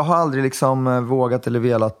 Men jag har aldrig liksom vågat eller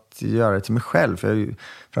velat göra det till mig själv. För jag är ju,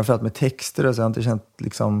 framförallt med texter och så har jag inte känt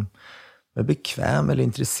liksom bekväm eller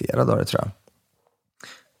intresserad av det, tror jag.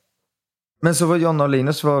 Men så var Jonna och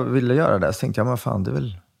Linus ville göra det. Så tänkte jag, men fan,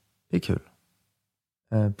 det är kul.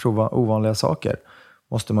 Prova ovanliga saker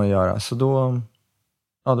måste man göra. Så då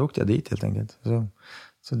åkte jag dit helt enkelt.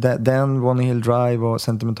 Så den, Bonnie Hill Drive och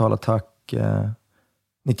Sentimental Attack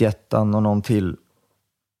 91 och någon till.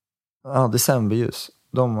 Ja, Decemberljus.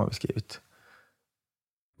 De har vi skrivit.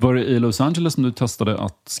 Var det i Los Angeles som du testade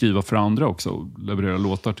att skriva för andra också? Och leverera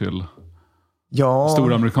låtar till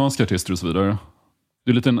stora amerikanska artister och så vidare?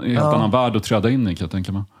 Det är lite en helt annan värld att träda in i, kan jag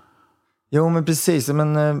tänka mig. Jo, men precis.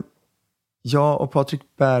 Men jag och Patrik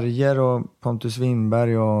Berger och Pontus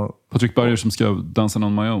Winberg och... Patrik Berger som skrev Dancing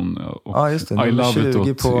on my own. Och just det. I Love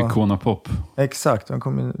It åt Icona Pop. Exakt.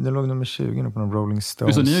 Det låg nummer 20 på någon Rolling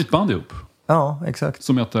Stones. Så ni är ett band ihop? Ja, exakt.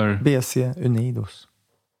 Som heter? BC Unidos.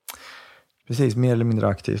 Precis, mer eller mindre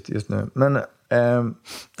aktivt just nu. Men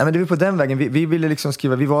det är på den vägen. Vi ville liksom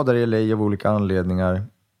skriva, vi var där i LA av olika anledningar.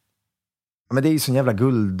 Men det är ju sån jävla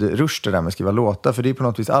guldrush det där med att skriva låtar. För det är på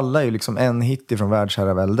något vis, alla är ju liksom en hit ifrån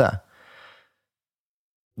världsherravälde.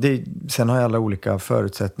 Sen har ju alla olika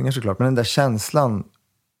förutsättningar såklart. Men den där känslan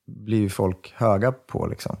blir ju folk höga på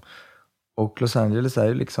liksom. Och Los Angeles är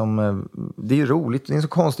ju liksom, det är ju roligt. Det är en så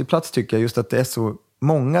konstig plats tycker jag, just att det är så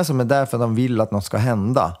många som är där för att de vill att något ska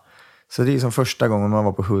hända. Så det är som första gången man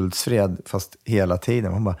var på Hultsfred, fast hela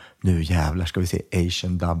tiden. Man bara, nu jävlar ska vi se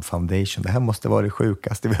Asian Dub Foundation. Det här måste vara det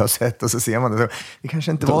sjukaste vi har sett. Och så ser man det. Det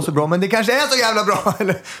kanske inte var så bra, men det kanske är så jävla bra.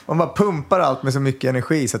 Eller, man bara pumpar allt med så mycket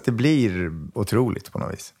energi så att det blir otroligt på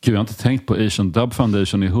något vis. Gud, jag har inte tänkt på Asian Dub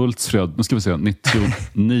Foundation i Hultsfred. Nu ska vi se,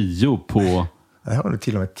 99 på... Det har nog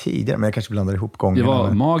till och med tidigare, men jag kanske blandar ihop gångerna. Det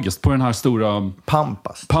var magiskt på den här stora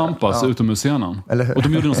Pampas utomhusscenen. Och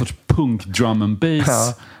de gjorde någon sorts punk drum and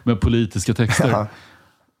bass med politiska texter. Ja.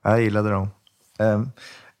 Jag gillade dem.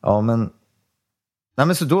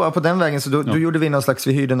 Men så då på den vägen så då gjorde vi någon slags,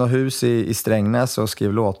 vi hyrde något hus i Strängnäs och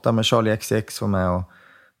skrev låtar med Charlie XCX var med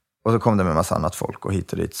och så kom det med en massa annat folk och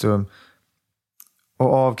hit och dit. Så,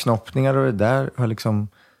 och avknoppningar och det där har liksom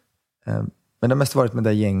men det har mest varit med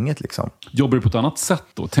det gänget liksom. Jobbar du på ett annat sätt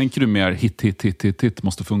då? Tänker du mer hit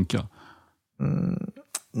måste funka?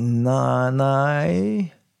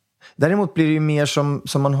 Nej. Däremot blir det ju mer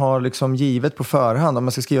som man har liksom givet på förhand. Om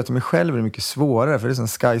man ska skriva till mig själv är det mycket svårare. För det är som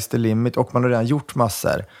sky's the limit. Och man har redan gjort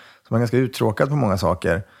massor. Så man är ganska uttråkad på många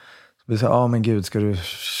saker. Så blir det så här, men gud, ska du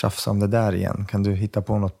tjafsa om det där igen? Kan du hitta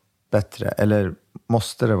på något bättre? Eller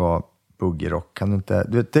måste det vara boogie rock? Kan du inte?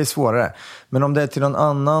 Du vet, det är svårare. Men om det är till någon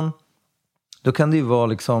annan, då kan det ju vara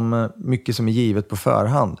liksom mycket som är givet på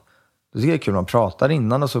förhand. Då tycker jag det är kul, man pratar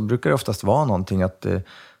innan och så brukar det oftast vara någonting att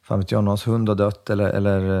fan vet jag, någons hund har dött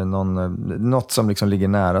eller något som liksom ligger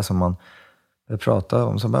nära som man pratar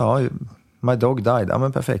om. Så bara, my dog died. Ja,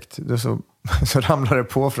 men perfekt. Så ramlar det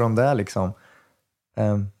på från det liksom.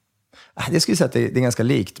 Jag skulle säga att det är ganska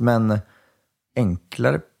likt, men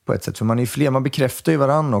enklare på ett sätt. För man är ju fler, man bekräftar ju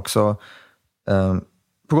varann också.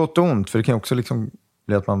 På gott och ont, för det kan ju också liksom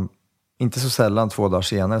bli att man inte så sällan 2 dagar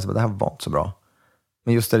senare så bara, det här var inte så bra.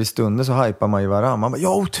 Men just där i stunden så hypar man ju varann. Man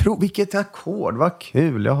bara, vilket ackord, vad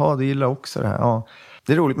kul. Jaha, det gillar också det här. Ja,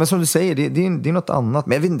 det är roligt. Men som du säger, det är något annat.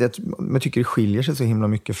 Men jag vet inte, jag tycker det skiljer sig så himla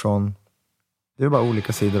mycket från... Det är bara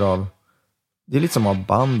olika sidor av... Det är lite som att ha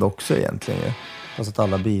band också egentligen ju. Fast att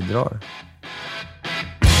alla bidrar.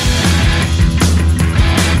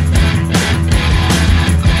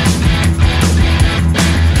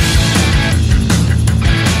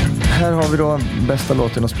 här har vi då bästa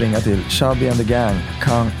låten att springa till. Chubby and the Gang,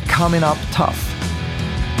 Coming Up Tough.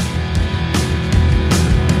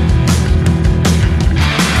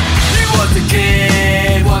 The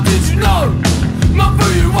kid, what did you know? My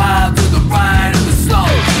free wild to the right of the snow.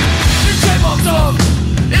 You came up tough,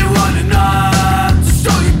 it wasn't enough to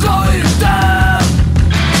show you going down.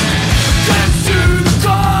 Against you, the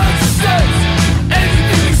cards you said,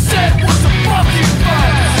 anything you said was a fucking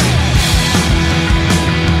fact.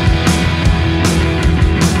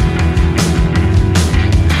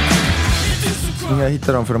 Jag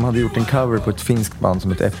hittade dem för de hade gjort en cover på ett finskt band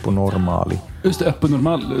som heter Eppo Normali. Just det, Eppo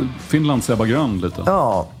Normali. Finlands Ebba Grön lite.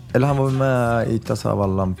 Ja, eller han var med i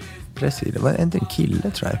Tasavallan Presi. Det var inte en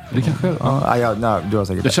kille, tror jag. Det kanske är. Nej, du har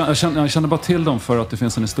säkert. Jag känner bara till dem för att det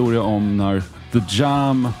finns en historia om när The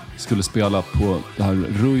Jam skulle spela på det här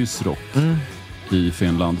Ruisrock i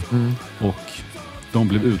Finland. Och de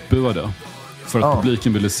blev utbuade för att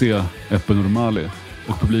publiken ville se Eppo Normali.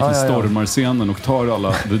 Och publiken stormar scenen och tar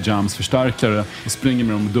alla The Jams förstärkare och springer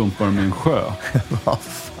med dem och dumpar dem i en sjö.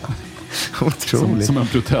 Otroligt. Som en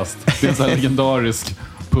protest. Det är en sån här legendarisk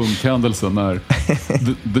punkhändelse när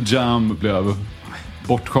The Jam blev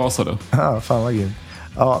bortschasade. Ja, fan vad grymt.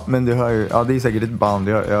 Ja, men du hör ju, ja, det är säkert ett band.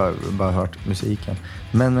 Jag har bara hört musiken.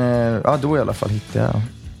 Men ja, då i alla fall hittade jag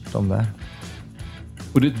dem där.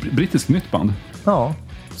 Och det är ett brittiskt nytt band. Ja.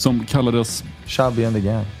 Som kallades Chubby and the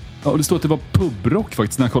Gang. Ja, det står att det var pubrock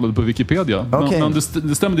faktiskt när jag kollade på Wikipedia. Okay. Men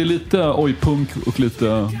det stämmer, det är lite oj-punk och lite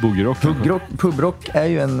boogie-rock. Pubrock är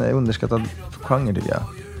ju en underskattad genre, tycker jag.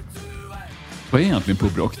 Vad är egentligen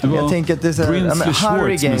pubrock? Jag tänker att det är så här,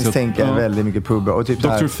 Harry Gaines tänker jag väldigt mycket pubrock. Och typ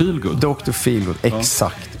Dr. Feelgood. Dr. Feelgood,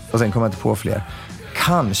 exakt. Och sen kommer jag inte på fler.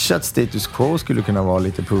 Kanske att Status Quo skulle kunna vara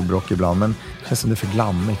lite pubrock ibland, men det känns som det är för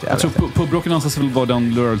glammigt. Jag tror pubrocken anses väl vara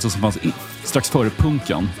den rörelse som fanns strax före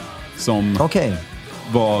punken. Som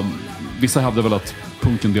var, vissa hävdade väl att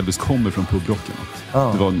punken delvis kommer från pubrocken. Det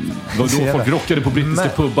var då folk rockade på brittiska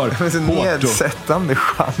pubbar. Det är så nedsättande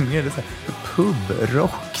genre. Det är så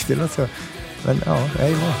pubrock. Det låter så. Men ja, jag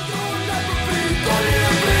är med.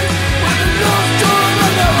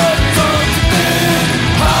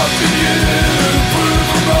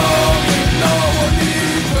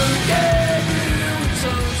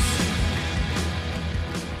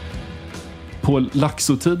 På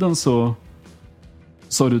Laxotiden så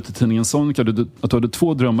sa du till tidningen Sonica att du hade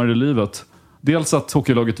 2 drömmar i livet. Dels att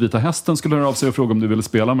hockeylaget Vita Hästen skulle höra av sig och fråga om du ville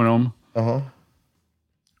spela med dem.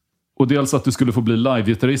 Och dels att du skulle få bli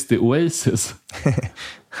live-gitarrist i Oasis.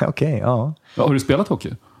 Okej, ja. Har du spelat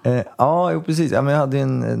hockey? Ja, precis. Ja, men jag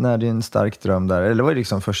hade en stark dröm där. Eller det var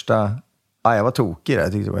liksom första... Ja, jag var tokig där.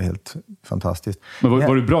 Jag tyckte det var helt fantastiskt. Men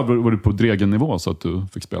var du bra? Var du på Dregen-nivå så att du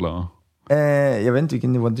fick spela... Jag vet inte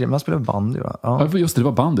vilken nivå det var. Man spelade bandy, va? Ja, just det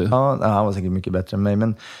var bandy. Ja, han var säkert mycket bättre än mig.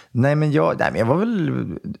 Men jag var väl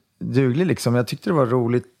duglig liksom. Jag tyckte det var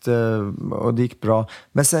roligt och det gick bra.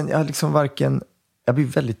 Men sen, jag blev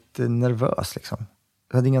väldigt nervös liksom.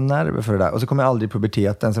 Jag hade inga nerver för det där. Och så kom jag aldrig i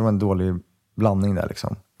puberteten, så det var en dålig blandning där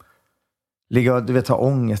liksom. Ha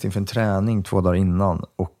ångest inför en träning 2 dagar innan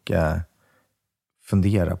och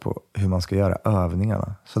fundera på hur man ska göra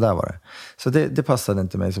övningarna. Så där var det. Så det passade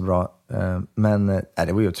inte mig så bra. Men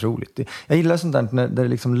det var ju otroligt. Jag gillar sånt där där det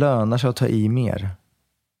liksom lönar sig att ta i mer.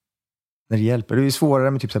 När det hjälper. Det är ju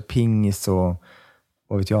svårare med typ så här pingis och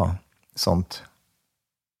vad vet jag, sånt.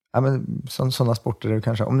 Ja, men sådana sporter där du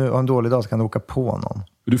kanske, om du har en dålig dag så kan du åka på någon.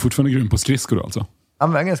 Du är fortfarande grym på skridskor alltså? Ja,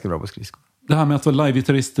 men jag är ganska bra på skridskor. Det här med att vara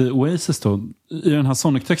live-gitarrist i Oasis då. I den här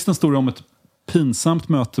Sonic-texten står det om ett pinsamt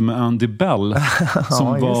möte med Andy Bell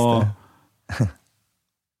som var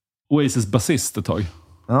Oasis basist ett tag.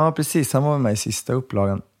 Ja, precis. Han var med i sista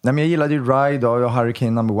upplagan. Nej, men jag gillade ju Ride och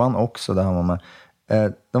Hurricane Number 1 också där han var med.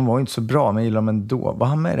 De var ju inte så bra, men jag gillade dem ändå. Var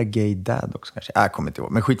han med i det Gay Dad också kanske? Jag kommer inte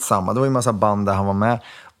ihåg, men skitsamma. Det var ju en massa band där han var med.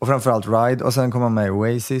 Och framförallt Ride. Och sen kom han med i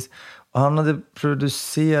Oasis. Och han hade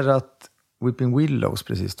producerat Weeping Willows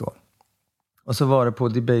precis då. Och så var det på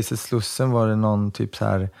Debases Slussen var det någon typ så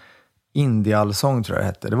här indie-allsång tror jag det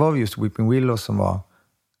hette. Det var just Weeping Willows som var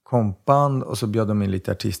kompband. Och så bjöd de in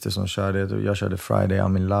lite artister som körde. Jag körde Friday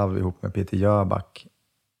I'm in Love ihop med Peter Jöback.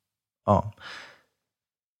 Ja.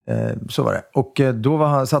 Så var det. Och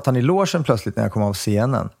då satt han i logen plötsligt när jag kom av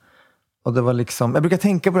scenen. Och det var liksom, jag brukar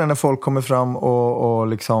tänka på det när folk kommer fram och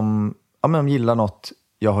liksom, ja men de gillar något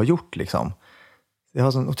jag har gjort liksom. Jag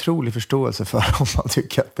har sån otrolig förståelse för om man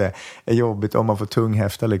tycker att det är jobbigt, om man får tung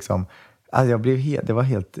häfta liksom. Alltså det var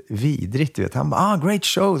helt vidrigt, du vet. Han bara, great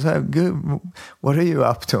show, so good. What are you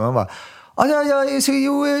up to? Han bara, so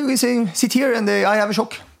you sit here and I have a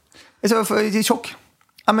shock. It's a shock.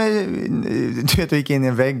 Ja, men du vet, jag gick in i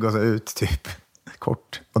en vägg och så ut typ.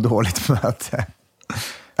 kort och dåligt möte.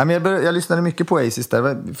 Ja, men jag lyssnade mycket på Oasis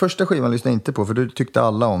där. Första skivan lyssnade jag inte på, för du tyckte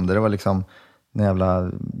alla om det. Det var liksom en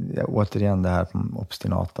jävla, återigen det här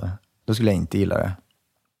obstinata. Då skulle jag inte gilla det.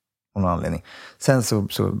 Av någon anledning. Sen så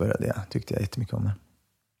började jag, tyckte jag jättemycket om det.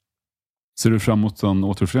 Ser du fram emot en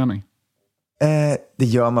återförening? Det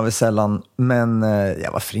gör man väl sällan. Men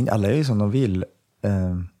varför inte? Alla är ju som de vill.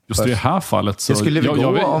 Just i det här fallet så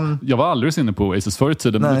jag var aldrig inne på Oasis förr i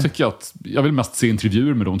tiden. Men nu tycker jag att jag vill mest se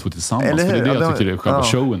intervjuer med de två tillsammans. För det är det jag tycker är själva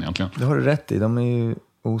showen egentligen. Det har du rätt i. De är ju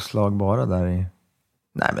oslagbara där i.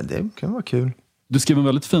 Nej, men det kan vara kul. Du skrev en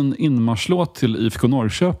väldigt fin inmarschlåt till IFK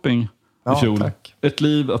Norrköping i fjol. Tack. Ett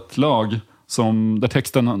liv, ett lag, där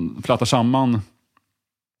texten flätar samman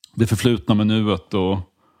det förflutna med nuet och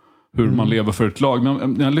hur man lever för ett lag.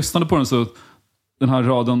 Men när jag lyssnade på den så, den här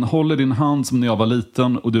raden, håller din hand som när jag var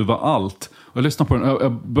liten och du var allt. Och jag lyssnade på den,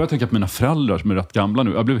 jag började tänka på mina föräldrar som är rätt gamla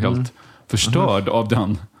nu. Jag blev helt förstörd av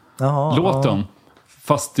den låten.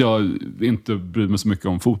 Fast jag inte bryr mig så mycket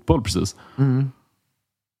om fotboll precis.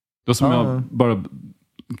 Det var som jag bara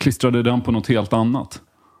klistrade den på något helt annat.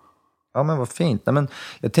 Ja, men vad fint. Nej, men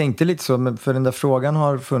jag tänkte lite så, för den där frågan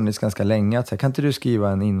har funnits ganska länge. Att, kan inte du skriva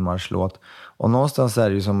en inmarschlåt? Och någonstans är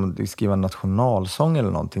det ju som att skriva en nationalsång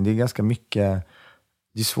eller någonting. Det är ganska mycket,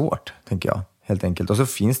 det är svårt, tänker jag, helt enkelt. Och så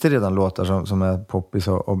finns det redan låtar som är poppis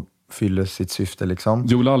och fyller sitt syfte liksom.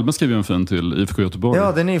 Joel Alme skrev ju en fin till IFK Göteborg.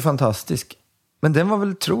 Ja, den är ju fantastisk. Men den var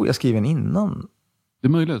väl, tror jag, skriven innan. Det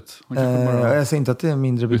är möjligt. Jag säger inte att det är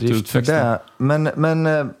mindre bedrift för det. Men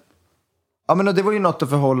det var ju något att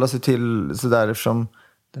förhålla sig till sådär, eftersom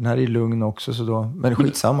den här är lugn också. Så då. Men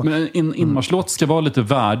skitsamma. Men en inmarschlåt ska vara lite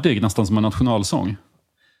värdig, nästan som en nationalsång.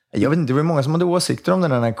 Jag vet inte, det var många som hade åsikter om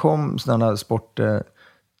den när den kom. Sådana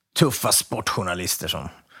tuffa sportjournalister som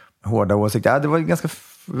hårda åsikter. Ja, det var ganska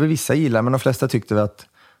vissa gillar, men de flesta tyckte att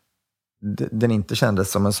den inte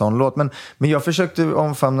kändes som en sån låt. Men jag försökte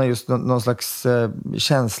omfamna just någon slags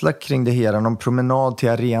känsla kring det hela. Någon promenad till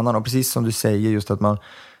arenan. Och precis som du säger, just att man,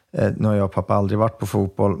 nu har jag och pappa aldrig varit på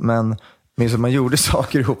fotboll, men så man gjorde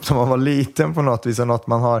saker ihop när man var liten på något vis, och något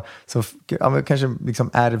man har så, kanske liksom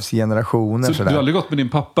ärvs generationer. Så du har aldrig gått med din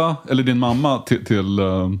pappa eller din mamma till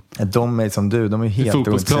de är som du, de är helt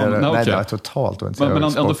ointresserade. Nej, det är totalt ointresserade.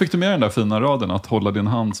 Men ändå fick du med den där fina raden att hålla din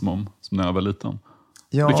hand som när jag var liten.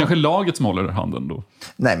 Ja. Det är kanske laget som håller handen då.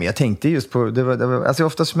 Nej, men jag tänkte just på det var, alltså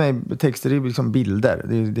oftast för mig texter är liksom bilder.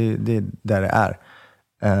 Det är där det är.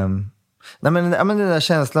 Nej, men den där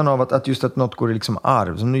känslan av att just att något går i liksom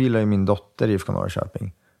arv. Så nu gillar ju min dotter IFK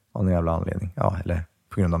Norrköping av någon jävla anledning. Ja, eller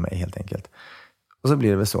på grund av mig helt enkelt. Och så blir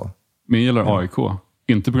det väl så. Men jag gillar AIK,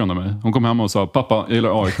 inte på grund av mig. Hon kom hem och sa, pappa, jag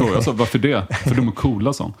gillar AIK. Jag sa, varför det? För de är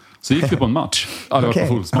coola, så. Så gick vi på en match. Jag var på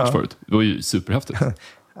fotbollsmatch förut. Det var ju superhäftigt.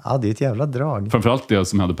 Ja, det är ett jävla drag. Framförallt det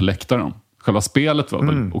som hände på läktaren. Själva spelet var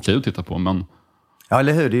väl okej att titta på, men... Ja,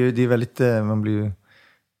 eller hur? Det är väldigt... Man blir ju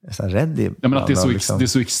nästan rädd i... Ja, men att det är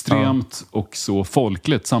så extremt och så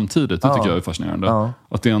folkligt samtidigt. Det tycker jag är fascinerande. Ja.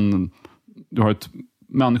 Att det är du har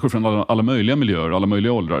människor från alla möjliga miljöer, alla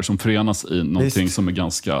möjliga åldrar som förenas i någonting som är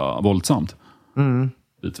ganska våldsamt.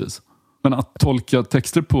 Bitvis. Men att tolka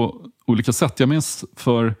texter på olika sätt. Jag minns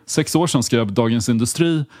för 6 år sedan skrev Dagens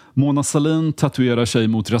Industri: Mona Sahlin tatuerar sig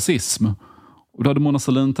mot rasism. Och då hade Mona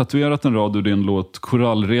Sahlin tatuerat en rad ur din låt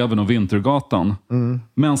Korallreven och Vintergatan.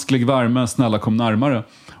 Mänsklig värme, snälla kom närmare.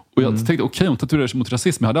 Och jag tänkte, okej, hon tatuerar sig mot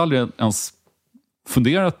rasism. Jag hade aldrig ens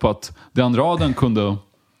funderat på att den raden kunde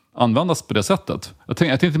användas på det sättet. Jag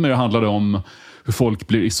tänkte mer det handlade om hur folk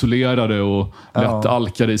blir isolerade och lätt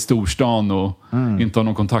alkade i storstan och inte har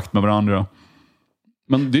någon kontakt med varandra.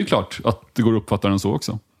 Men det är ju klart att det går att uppfatta den så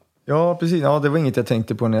också. Ja, precis. Ja, det var inget jag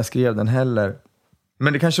tänkte på när jag skrev den heller.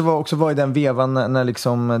 Men det kanske var i den vevan när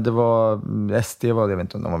liksom det var SD, jag vet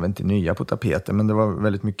inte om de var inte nya på tapeten, men det var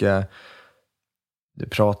väldigt mycket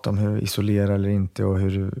prat om hur isolera eller inte och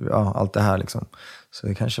hur, allt det här liksom. Så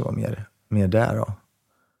det kanske var mer där då.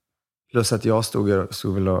 Plus att jag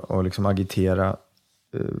stod väl och liksom agitera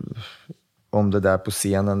om det där på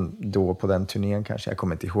scenen då på den turnén kanske, jag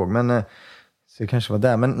kommer inte ihåg, men så det kanske var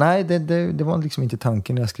där. Men nej, det var liksom inte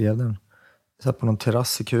tanken när jag skrev den. Jag satt på någon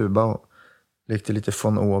terrass i Kuba och lekte lite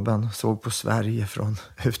von oben, såg på Sverige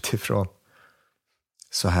utifrån.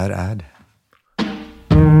 Så här är det.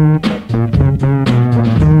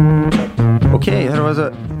 Okej, här var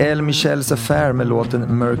alltså El Michels Affair med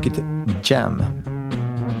låten Murky Jam.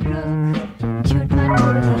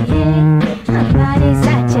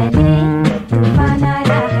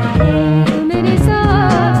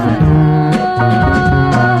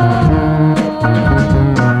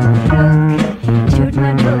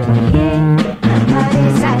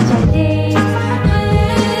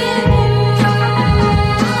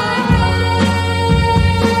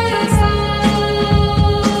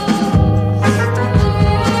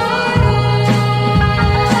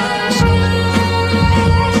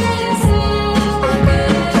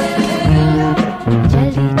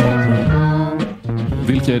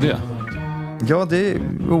 Vilka är det? Ja, det är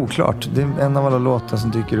oklart. Det är en av alla låtar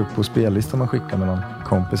som dyker upp på spellistan man skickar med någon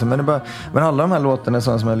kompis. Men alla de här låtarna är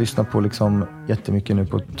sådana som jag lyssnar på liksom jättemycket nu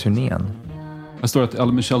på turnén. Det står att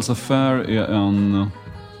El Michels Affair är en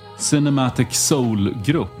cinematic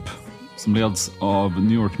soul-grupp som leds av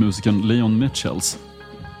New York-musikern Leon Mitchells.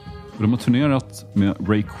 Och de har turnerat med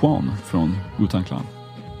Ray Kwan från Wu-Tang Clan.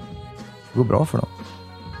 Det går bra för dem.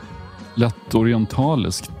 Lätt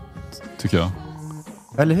orientaliskt, tycker jag.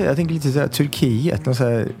 Eller hur? Jag tänker lite såhär Turkiet. Någon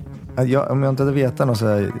såhär, om jag inte hade vetat något så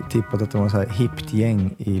hade jag tippat att det var så här hippt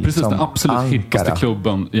gäng i liksom precis, den absolut Ankara. hippaste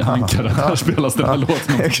klubben i Ankara. Där spelas den här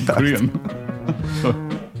låten om Green.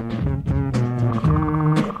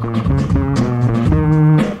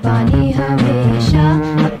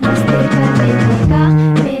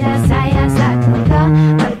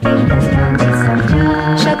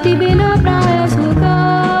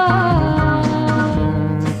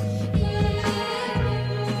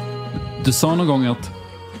 Du sa någon gång att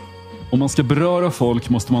om man ska beröra folk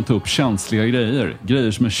måste man ta upp känsliga grejer.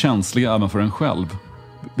 Grejer som är känsliga även för en själv.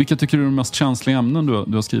 Vilka tycker du är de mest känsliga ämnen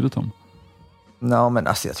du har skrivit om? Nej, men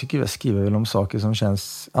alltså, jag tycker jag skriver väl om saker som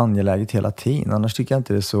känns angeläget hela tiden. Annars tycker jag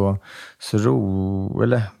inte det är så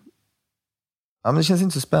eller... Ja, men det känns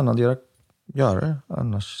inte så spännande att göra det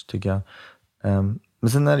annars, tycker jag. Men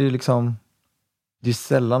sen är det ju liksom... Det är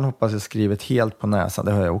sällan, hoppas jag, skrivit helt på näsan.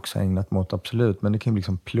 Det har jag också ägnat mot, absolut. Men det kan bli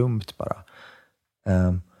liksom plumpt bara.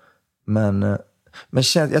 Men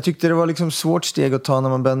jag tyckte det var liksom svårt steg att ta när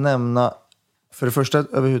man började nämna... För det första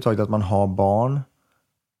överhuvudtaget att man har barn.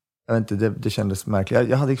 Jag vet inte, det kändes märkligt.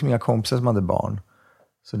 Jag hade liksom inga kompisar som hade barn.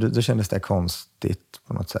 Så då kändes det konstigt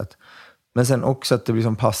på något sätt. Men sen också att det blir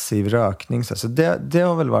som passiv rökning. Så det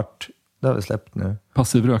har väl varit... Det har väl släppt nu.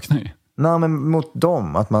 Passiv rökning? Nej, men mot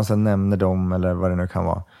dem. Att man sen nämner dem eller vad det nu kan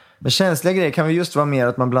vara. Men känsliga grejer kan väl just vara mer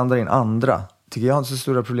att man blandar in andra. Tycker jag har inte så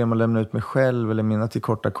stora problem att lämna ut mig själv eller mina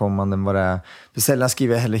tillkortakommanden vad det är. För sällan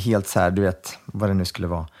skriver jag heller helt så här, du vet, vad det nu skulle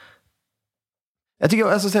vara. Jag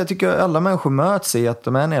tycker alla människor möts i att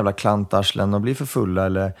de är en jävla klantarslen och blir för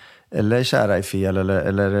fulla eller kära i fel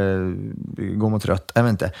eller går mot rött. Jag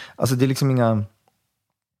vet inte. Alltså det är liksom inga...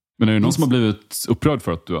 Men är det någon som har blivit upprörd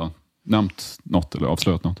för att du har nämnt något eller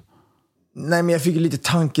avslöjat något? Nej, men jag fick lite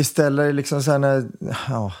tankeställare liksom så här när...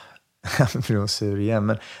 Ja, jag blir sur igen.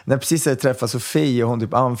 Men när precis jag träffade Sofie och hon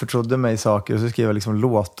typ anförtrodde mig saker och så skrev jag liksom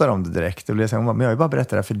låtar om det direkt. Och hon bara, men jag har ju bara berättat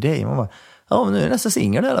det här för dig. Hon bara, ja, men nu är det nästan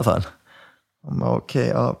singel i alla fall. Hon bara, okej,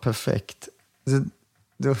 ja, perfekt. Så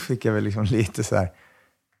då fick jag väl liksom lite så här...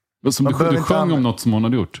 Som du sjöng om något som hon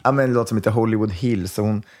hade gjort? Ja, men en låt som heter Hollywood Hills.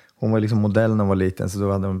 Så hon var liksom modell när hon var liten. Så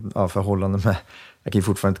då hade hon förhållande med... Jag kan ju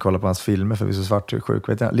fortfarande inte kolla på hans filmer för vi är så svartsjuk.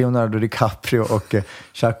 Leonardo DiCaprio och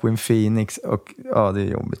Joaquin Phoenix. Och ja, det är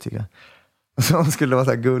jobbigt tycker jag. Och så hon skulle vara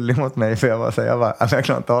så här gullig mot mig. För jag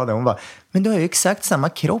klarar inte av det. Hon bara, men du har ju exakt samma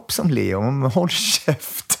kropp som Leo. Håll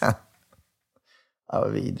käften. Ja,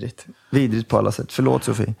 vidrigt. Vidrigt på alla sätt. Förlåt,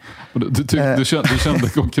 Sofie. Du kände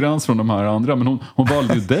konkurrens från de här andra. Men hon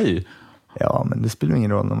valde ju dig. Ja, men det spelar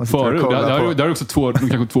ingen roll när man sitter och kollar på... Det är också de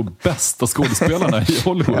kanske två bästa skådespelarna i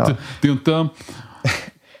Hollywood. Ja. Det är ju inte...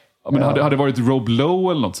 Ja, men hade det varit Rob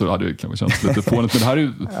Lowe eller något så hade det kanske känts lite fånigt. Men det här är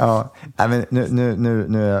ju... Ja, men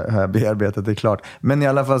nu har jag bearbetat det klart. Men i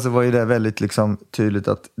alla fall så var ju det väldigt liksom tydligt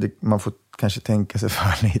att man får kanske tänka sig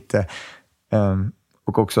för lite.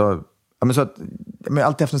 Och också... Ja, men så att, men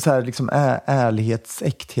alltid haft en så här liksom ärlighets,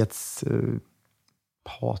 äkthets...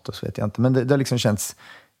 patos vet jag inte. Men det har liksom känts...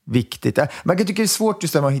 viktigt. Man kan tycka det är svårt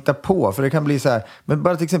just att hitta på, för det kan bli så här, men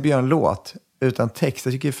bara till exempel göra en låt utan text.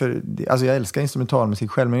 Jag tycker alltså jag älskar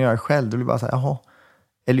instrumentalmusik själv, men jag gör själv, det blir bara så här, jaha.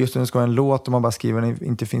 Eller just när det ska vara en låt och man bara skriver och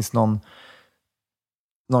inte finns någon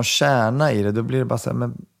kärna i det, då blir det bara så här,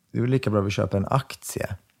 men det är lika bra att vi köper en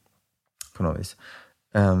aktie på något vis.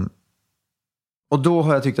 Och då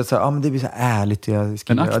har jag tyckt att så här, men det blir så här ärligt. Jag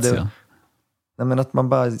skriver, en aktie? Nej, men att man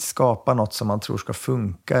bara skapar något som man tror ska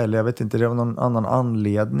funka, eller jag vet inte, det är någon annan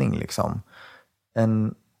anledning liksom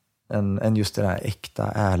än just den här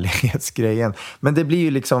äkta ärlighetsgrejen. Men det blir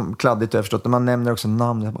ju liksom kladdigt överstått när man nämner också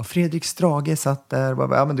namn. Bara, Fredrik Strage satt där.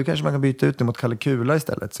 Bara, ja, men du kanske man kan byta ut det mot Kalle Kula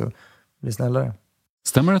istället, så blir det snällare.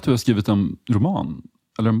 Stämmer det att du har skrivit en roman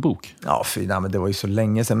eller en bok? Ja, men det var ju så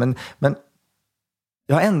länge sedan. Men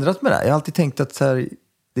jag har ändrat med det. Jag har alltid tänkt att så här,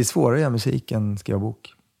 det är svårare att göra musik än skriva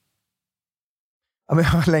bok. Ja, men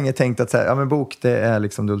jag har länge tänkt att så här, men bok, det är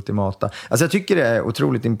liksom det ultimata. Alltså jag tycker det är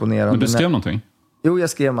otroligt imponerande. Men du skrev någonting? Jo, jag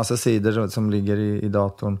skrev massa sidor som ligger i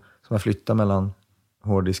datorn, som jag flyttar mellan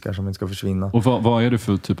hårddiskar som inte ska försvinna. Och vad är det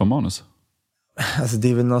för typ av manus? Alltså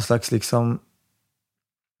det är väl någon slags liksom,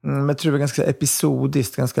 jag tror det är ganska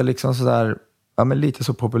episodiskt, ganska liksom sådär ja, men lite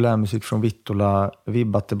så populärmusik från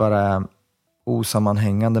Vittola-vibb, att det bara är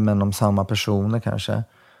osammanhängande men om samma personer kanske.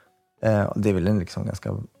 Det är väl en liksom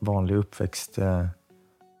ganska vanlig uppväxt,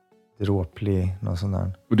 dråplig, någon sån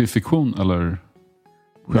där. Och det är fiktion eller?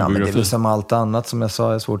 Ja, men det är väl som allt annat som jag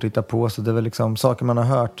sa är svårt att hitta på, så det är väl liksom saker man har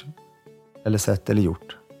hört eller sett eller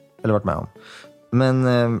gjort eller varit med om.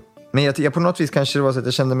 Men jag på något vis kanske det var så att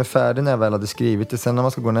jag kände mig färdig när jag väl hade skrivit det. Sen när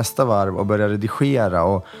man ska gå nästa varv och börja redigera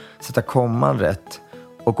och sätta komman rätt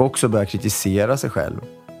och också börja kritisera sig själv,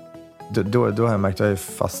 då har jag märkt att jag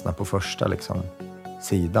fastnat på första liksom,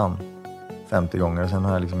 sidan 50 gånger och sen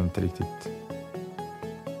har jag liksom inte riktigt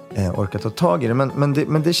orkat ta tag i det.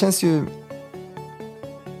 Men det känns ju,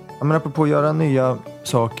 jag menar, apropå att göra nya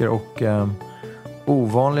saker och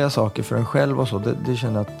ovanliga saker för en själv och så, det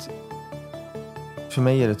känner jag att för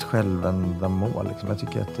mig är det ett självändamål liksom. Jag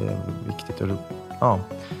tycker att det är viktigt och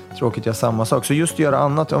tråkigt att göra samma sak. Så just göra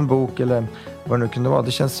annat, en bok eller vad det nu kunde vara,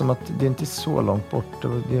 det känns som att det inte är så långt bort.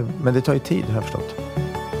 Men det tar ju tid, har jag förstått.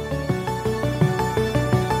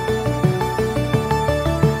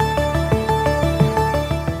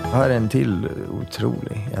 Här är en till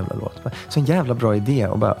otrolig jävla låt. Så en jävla bra idé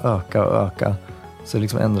att bara öka och öka. Så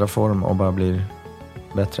liksom ändra form och bara blir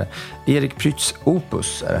bättre. Erik Prytz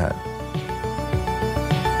opus är det här.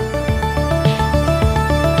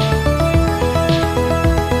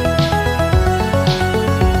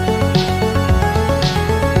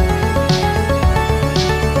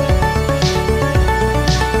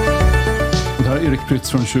 Erik Prytz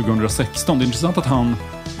från 2016. Det är intressant att han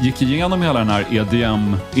gick igenom hela den här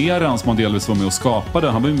EDM-eran som han delvis var med och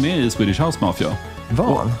skapade. Han var ju med i Swedish House Mafia.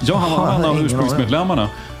 Var han? Ja, han var en av ursprungsmedlemmarna.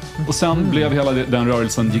 Och sen blev hela den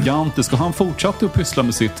rörelsen gigantisk och han fortsatte att pyssla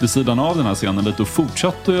med sitt vid sidan av den här scenen lite och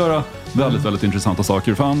fortsatte att göra väldigt, väldigt intressanta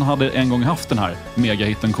saker. För han hade en gång haft den här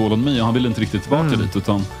megahitten Call on Me och han ville inte riktigt tillbaka dit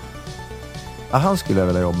utan... Ja, han skulle jag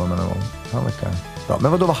vilja jobba med någon gång. Han verkar bra.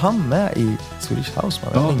 Men vad då var han med i Swedish House Mafia?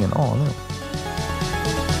 Jag har ingen aning.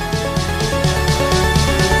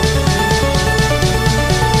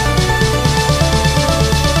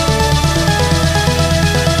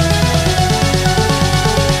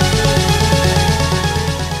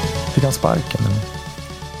 Fick han sparken? Eller?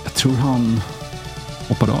 Jag tror han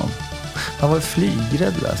hoppade av. Han var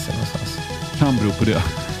flygrädd läser någonstans. Kan bero på det.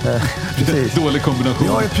 Precis. Dålig kombination.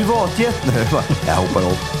 Jag är privatjet nu. Jag hoppar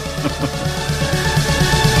av.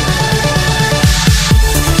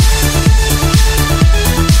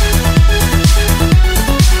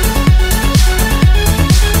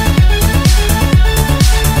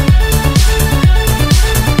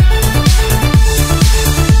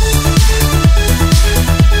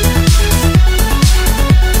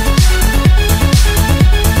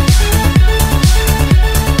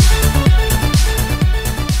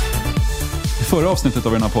 I förra avsnittet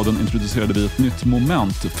av den här podden introducerade vi ett nytt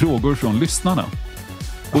moment, frågor från lyssnarna.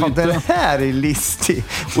 Och inte, den här är listig.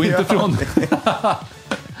 Och inte från...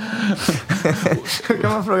 Då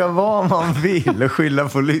kan man fråga vad man vill och skylla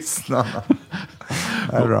på lyssnarna.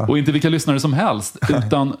 Och inte vilka lyssnare som helst,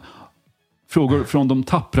 utan frågor från de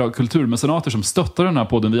tappra kulturmecenater som stöttar den här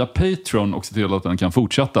podden via Patreon och ser till att den kan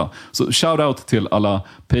fortsätta. Så shout-out till alla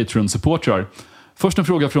Patreon-supportrar. Först en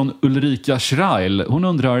fråga från Ulrika Schreil. Hon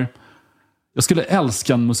undrar: jag skulle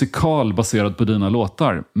älska en musikal baserad på dina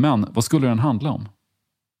låtar, men vad skulle den handla om?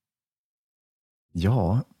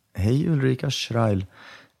 Ja, hej Ulrika Schreil.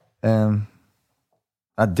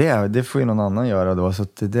 Det får ju någon annan göra då, så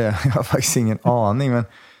det jag har faktiskt ingen aning, men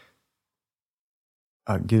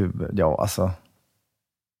alltså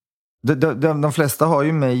de flesta har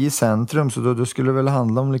ju mig i centrum, så då skulle det väl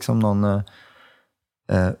handla om liksom någon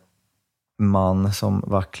man som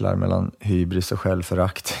vacklar mellan hybris och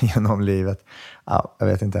självförakt genom livet. Ja, jag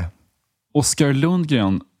vet inte. Oskar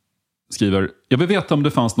Lundgren skriver: jag vill veta om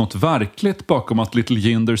det fanns något verkligt bakom att Little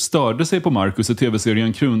Jinder störde sig på Marcus i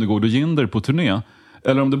tv-serien Krunegård och Jinder på turné,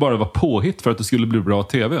 eller om det bara var påhitt för att det skulle bli bra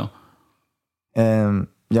tv.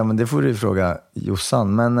 Ja, men det får du fråga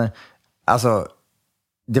Jossan. Men alltså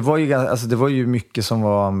det var ju mycket som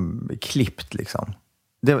var klippt liksom.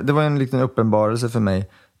 Det var en liten uppenbarelse för mig.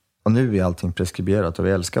 Och nu är allting preskriberat och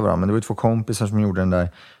vi älskar varandra. Men det var ju 2 kompisar som gjorde den där,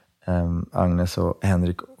 Agnes och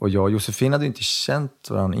Henrik. Och jag och Josefin hade inte känt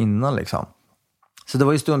varandra innan liksom. Så det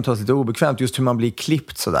var ju stundtals lite obekvämt just hur man blir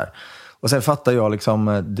klippt sådär. Och sen fattar jag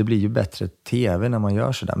liksom, det blir ju bättre tv när man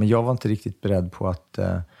gör sådär. Men jag var inte riktigt beredd på att,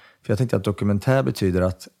 för jag tänkte att dokumentär betyder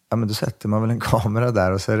att, ja men då sätter man väl en kamera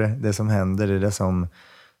där och så är det som händer, det är det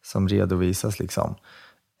som redovisas liksom.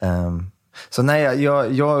 Så nej,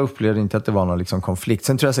 jag upplevde inte att det var någon liksom konflikt.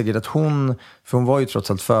 Sen tror jag säkert att hon var ju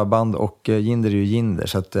trots allt förband och Jinder är ju Jinder,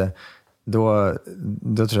 så att Då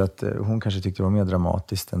tror jag att hon kanske tyckte det var mer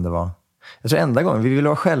dramatiskt än det var. Jag tror enda gången, vi ville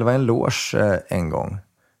vara själva i en loge en gång.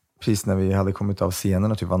 Precis när vi hade kommit av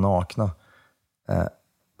scenen och typ var nakna.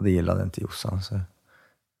 Och det gillade inte Jossan. Så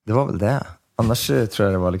det var väl det. Annars tror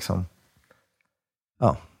jag det var liksom...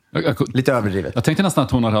 Ja, lite överdrivet. Jag tänkte nästan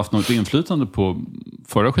att hon hade haft något inflytande på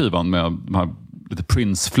förra skivan med de här lite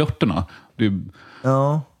Prince-flörterna. Det är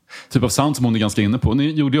typ av sound som hon är ganska inne på.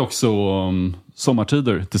 Ni gjorde ju också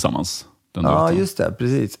Sommartider tillsammans. Ja, just det,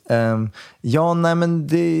 precis. Men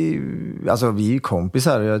det... Alltså, vi är ju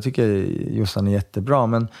kompisar och jag tycker Jossan är jättebra.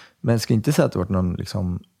 Men jag ska inte säga att det varit någon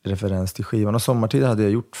liksom, referens till skivan. Och Sommartider hade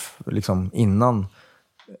jag gjort liksom, innan.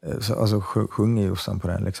 Alltså, sjunger Jossan på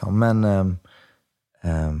den liksom. Men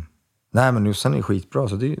Jossan är skitbra,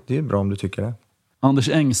 så det är bra om du tycker det. Anders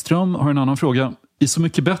Engström har en annan fråga. I Så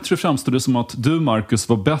mycket bättre framstår det som att du, Marcus,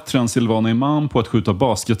 var bättre än Silvana Imam på att skjuta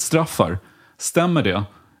basketstraffar. Stämmer det?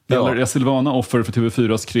 Eller är Silvana offer för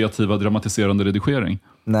TV4s kreativa dramatiserande redigering?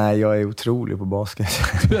 Nej, jag är otrolig på basket.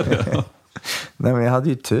 Nej, men jag hade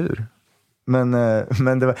ju tur. Men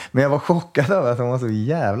jag var chockad av att hon var så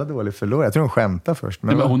jävla dålig förlorare. Jag tror hon skämtade först.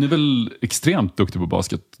 Men hon är väl extremt duktig på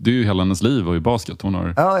basket. Det är ju hela hennes liv och i basket. Hon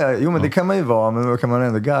har... Jo, men det kan man ju vara. Men då kan man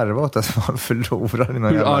ändå garva åt att man förlorar i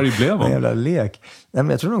någon arg blev hon? Jävla lek. Nej, men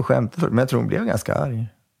jag tror hon skämtade först. Men jag tror hon blev ganska arg.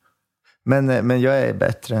 Men jag är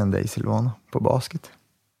bättre än dig, Silvana, på basket.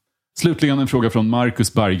 Slutligen en fråga från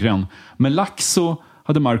Marcus Berggren. Med Laxo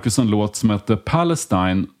hade Marcus en låt som hette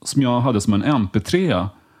Palestine som jag hade som en MP3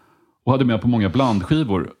 och hade med på många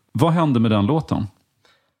blandskivor. Vad hände med den låten?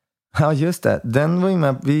 Ja, just det. Den var ju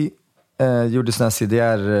med. Vi gjorde såna här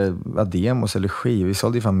CDR-demos eller skiv. Vi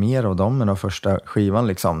sålde ju fan mer av dem än av första skivan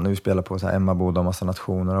liksom. När vi spelade på så här Emma Boda och massa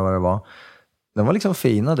nationer och vad det var. Den var liksom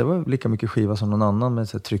fina. Det var lika mycket skiva som någon annan med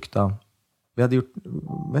så här tryckta... Vi hade gjort,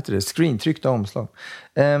 vad heter det? Screentryckta omslag.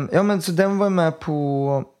 Men så den var med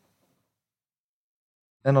på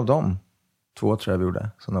en av dem. 2 tror jag vi gjorde,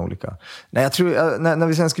 sådana olika. Nej, jag tror, när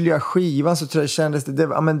vi sen skulle göra skivan så tror jag kändes det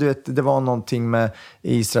var någonting med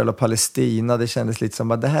Israel och Palestina. Det kändes lite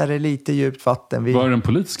som att det här är lite djupt vatten. Var det en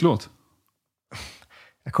politisk låt?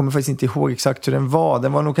 Jag kommer faktiskt inte ihåg exakt hur den var.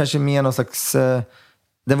 Den var nog kanske mer någon slags...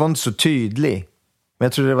 den var inte så tydlig. Men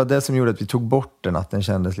jag tror det var det som gjorde att vi tog bort den. Att den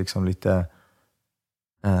kändes liksom lite...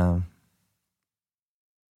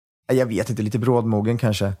 jag vet inte, lite brådmogen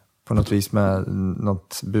kanske. På något vis med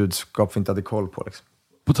något budskap vi inte hade koll på. Liksom.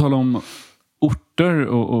 På tal om orter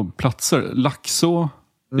och platser. Laxå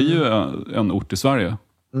är ju en ort i Sverige.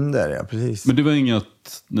 Det är det, precis. Men det var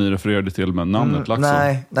inget ni refererade till med namnet Laxå?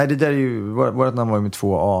 Nej, det där är ju... Vårt namn var ju med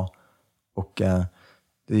 2A. Och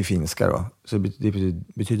det är ju finska då. Så det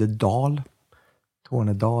betyder dal.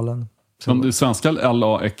 Tornedalen. Men det svenska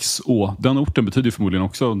LAXÅ, den orten betyder ju förmodligen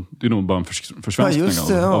också, det är nog bara en försvenskning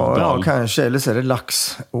av dal. Ja, kanske, eller så är det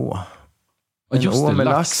Laxå. Ja, just det,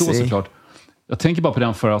 Laxå såklart. Jag tänker bara på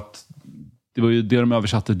den för att det var ju det de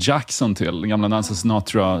översatte Jackson till. Den gamla Nancy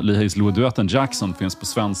Sinatra, Lee Hazlewood-duetten Jackson finns på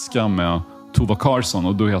svenska med Tova Carson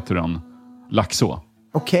och då heter den Laxå.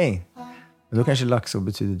 Okej. Då kanske Laxå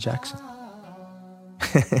betyder Jackson.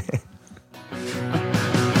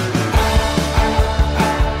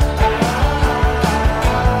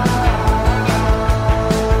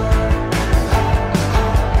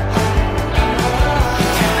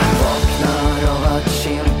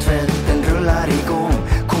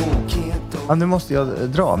 Ja, nu måste jag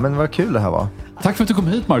dra, men vad kul det här var. Tack för att du kom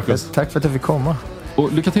hit, Marcus. Tack för att jag fick komma.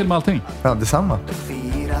 Och lycka till med allting. Ja, detsamma.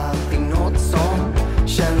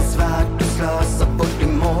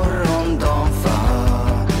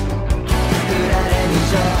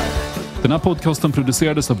 Den här podcasten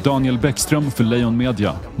producerades av Daniel Bäckström för Lejon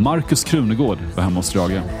Media. Marcus Krunegård var hemma hos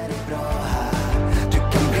Drage.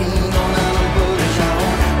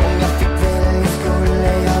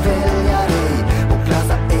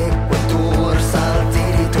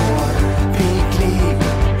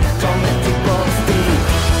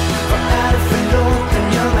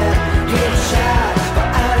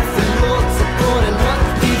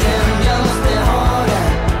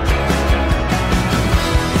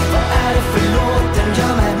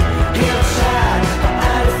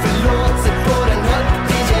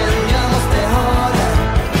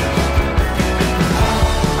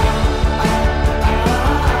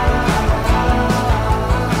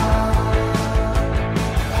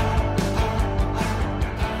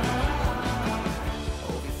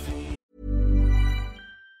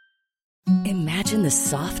 Imagine the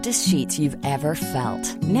softest sheets you've ever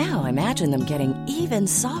felt. Now imagine them getting even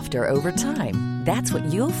softer over time. That's what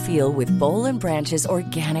you'll feel with Boll & Branch's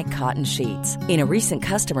organic cotton sheets. In a recent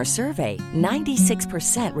customer survey,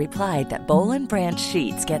 96% replied that Boll & Branch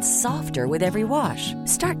sheets get softer with every wash.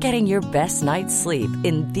 Start getting your best night's sleep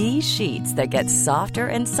in these sheets that get softer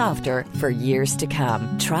and softer for years to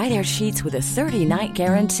come. Try their sheets with a 30-night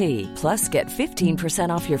guarantee. Plus, get 15%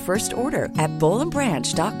 off your first order at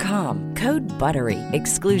bollandbranch.com. Code BUTTERY.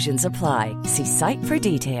 Exclusions apply. See site for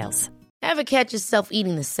details. Ever catch yourself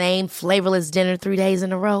eating the same flavorless dinner 3 days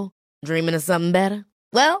in a row? Dreaming of something better?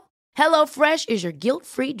 Well, HelloFresh is your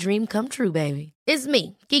guilt-free dream come true, baby. It's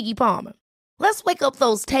me, Keke Palmer. Let's wake up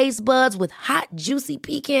those taste buds with hot, juicy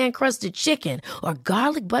pecan-crusted chicken or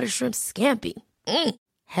garlic butter shrimp scampi.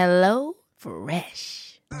 Hello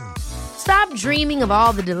Fresh. Stop dreaming of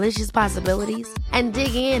all the delicious possibilities and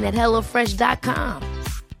dig in at HelloFresh.com.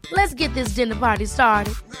 Let's get this dinner party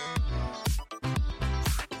started.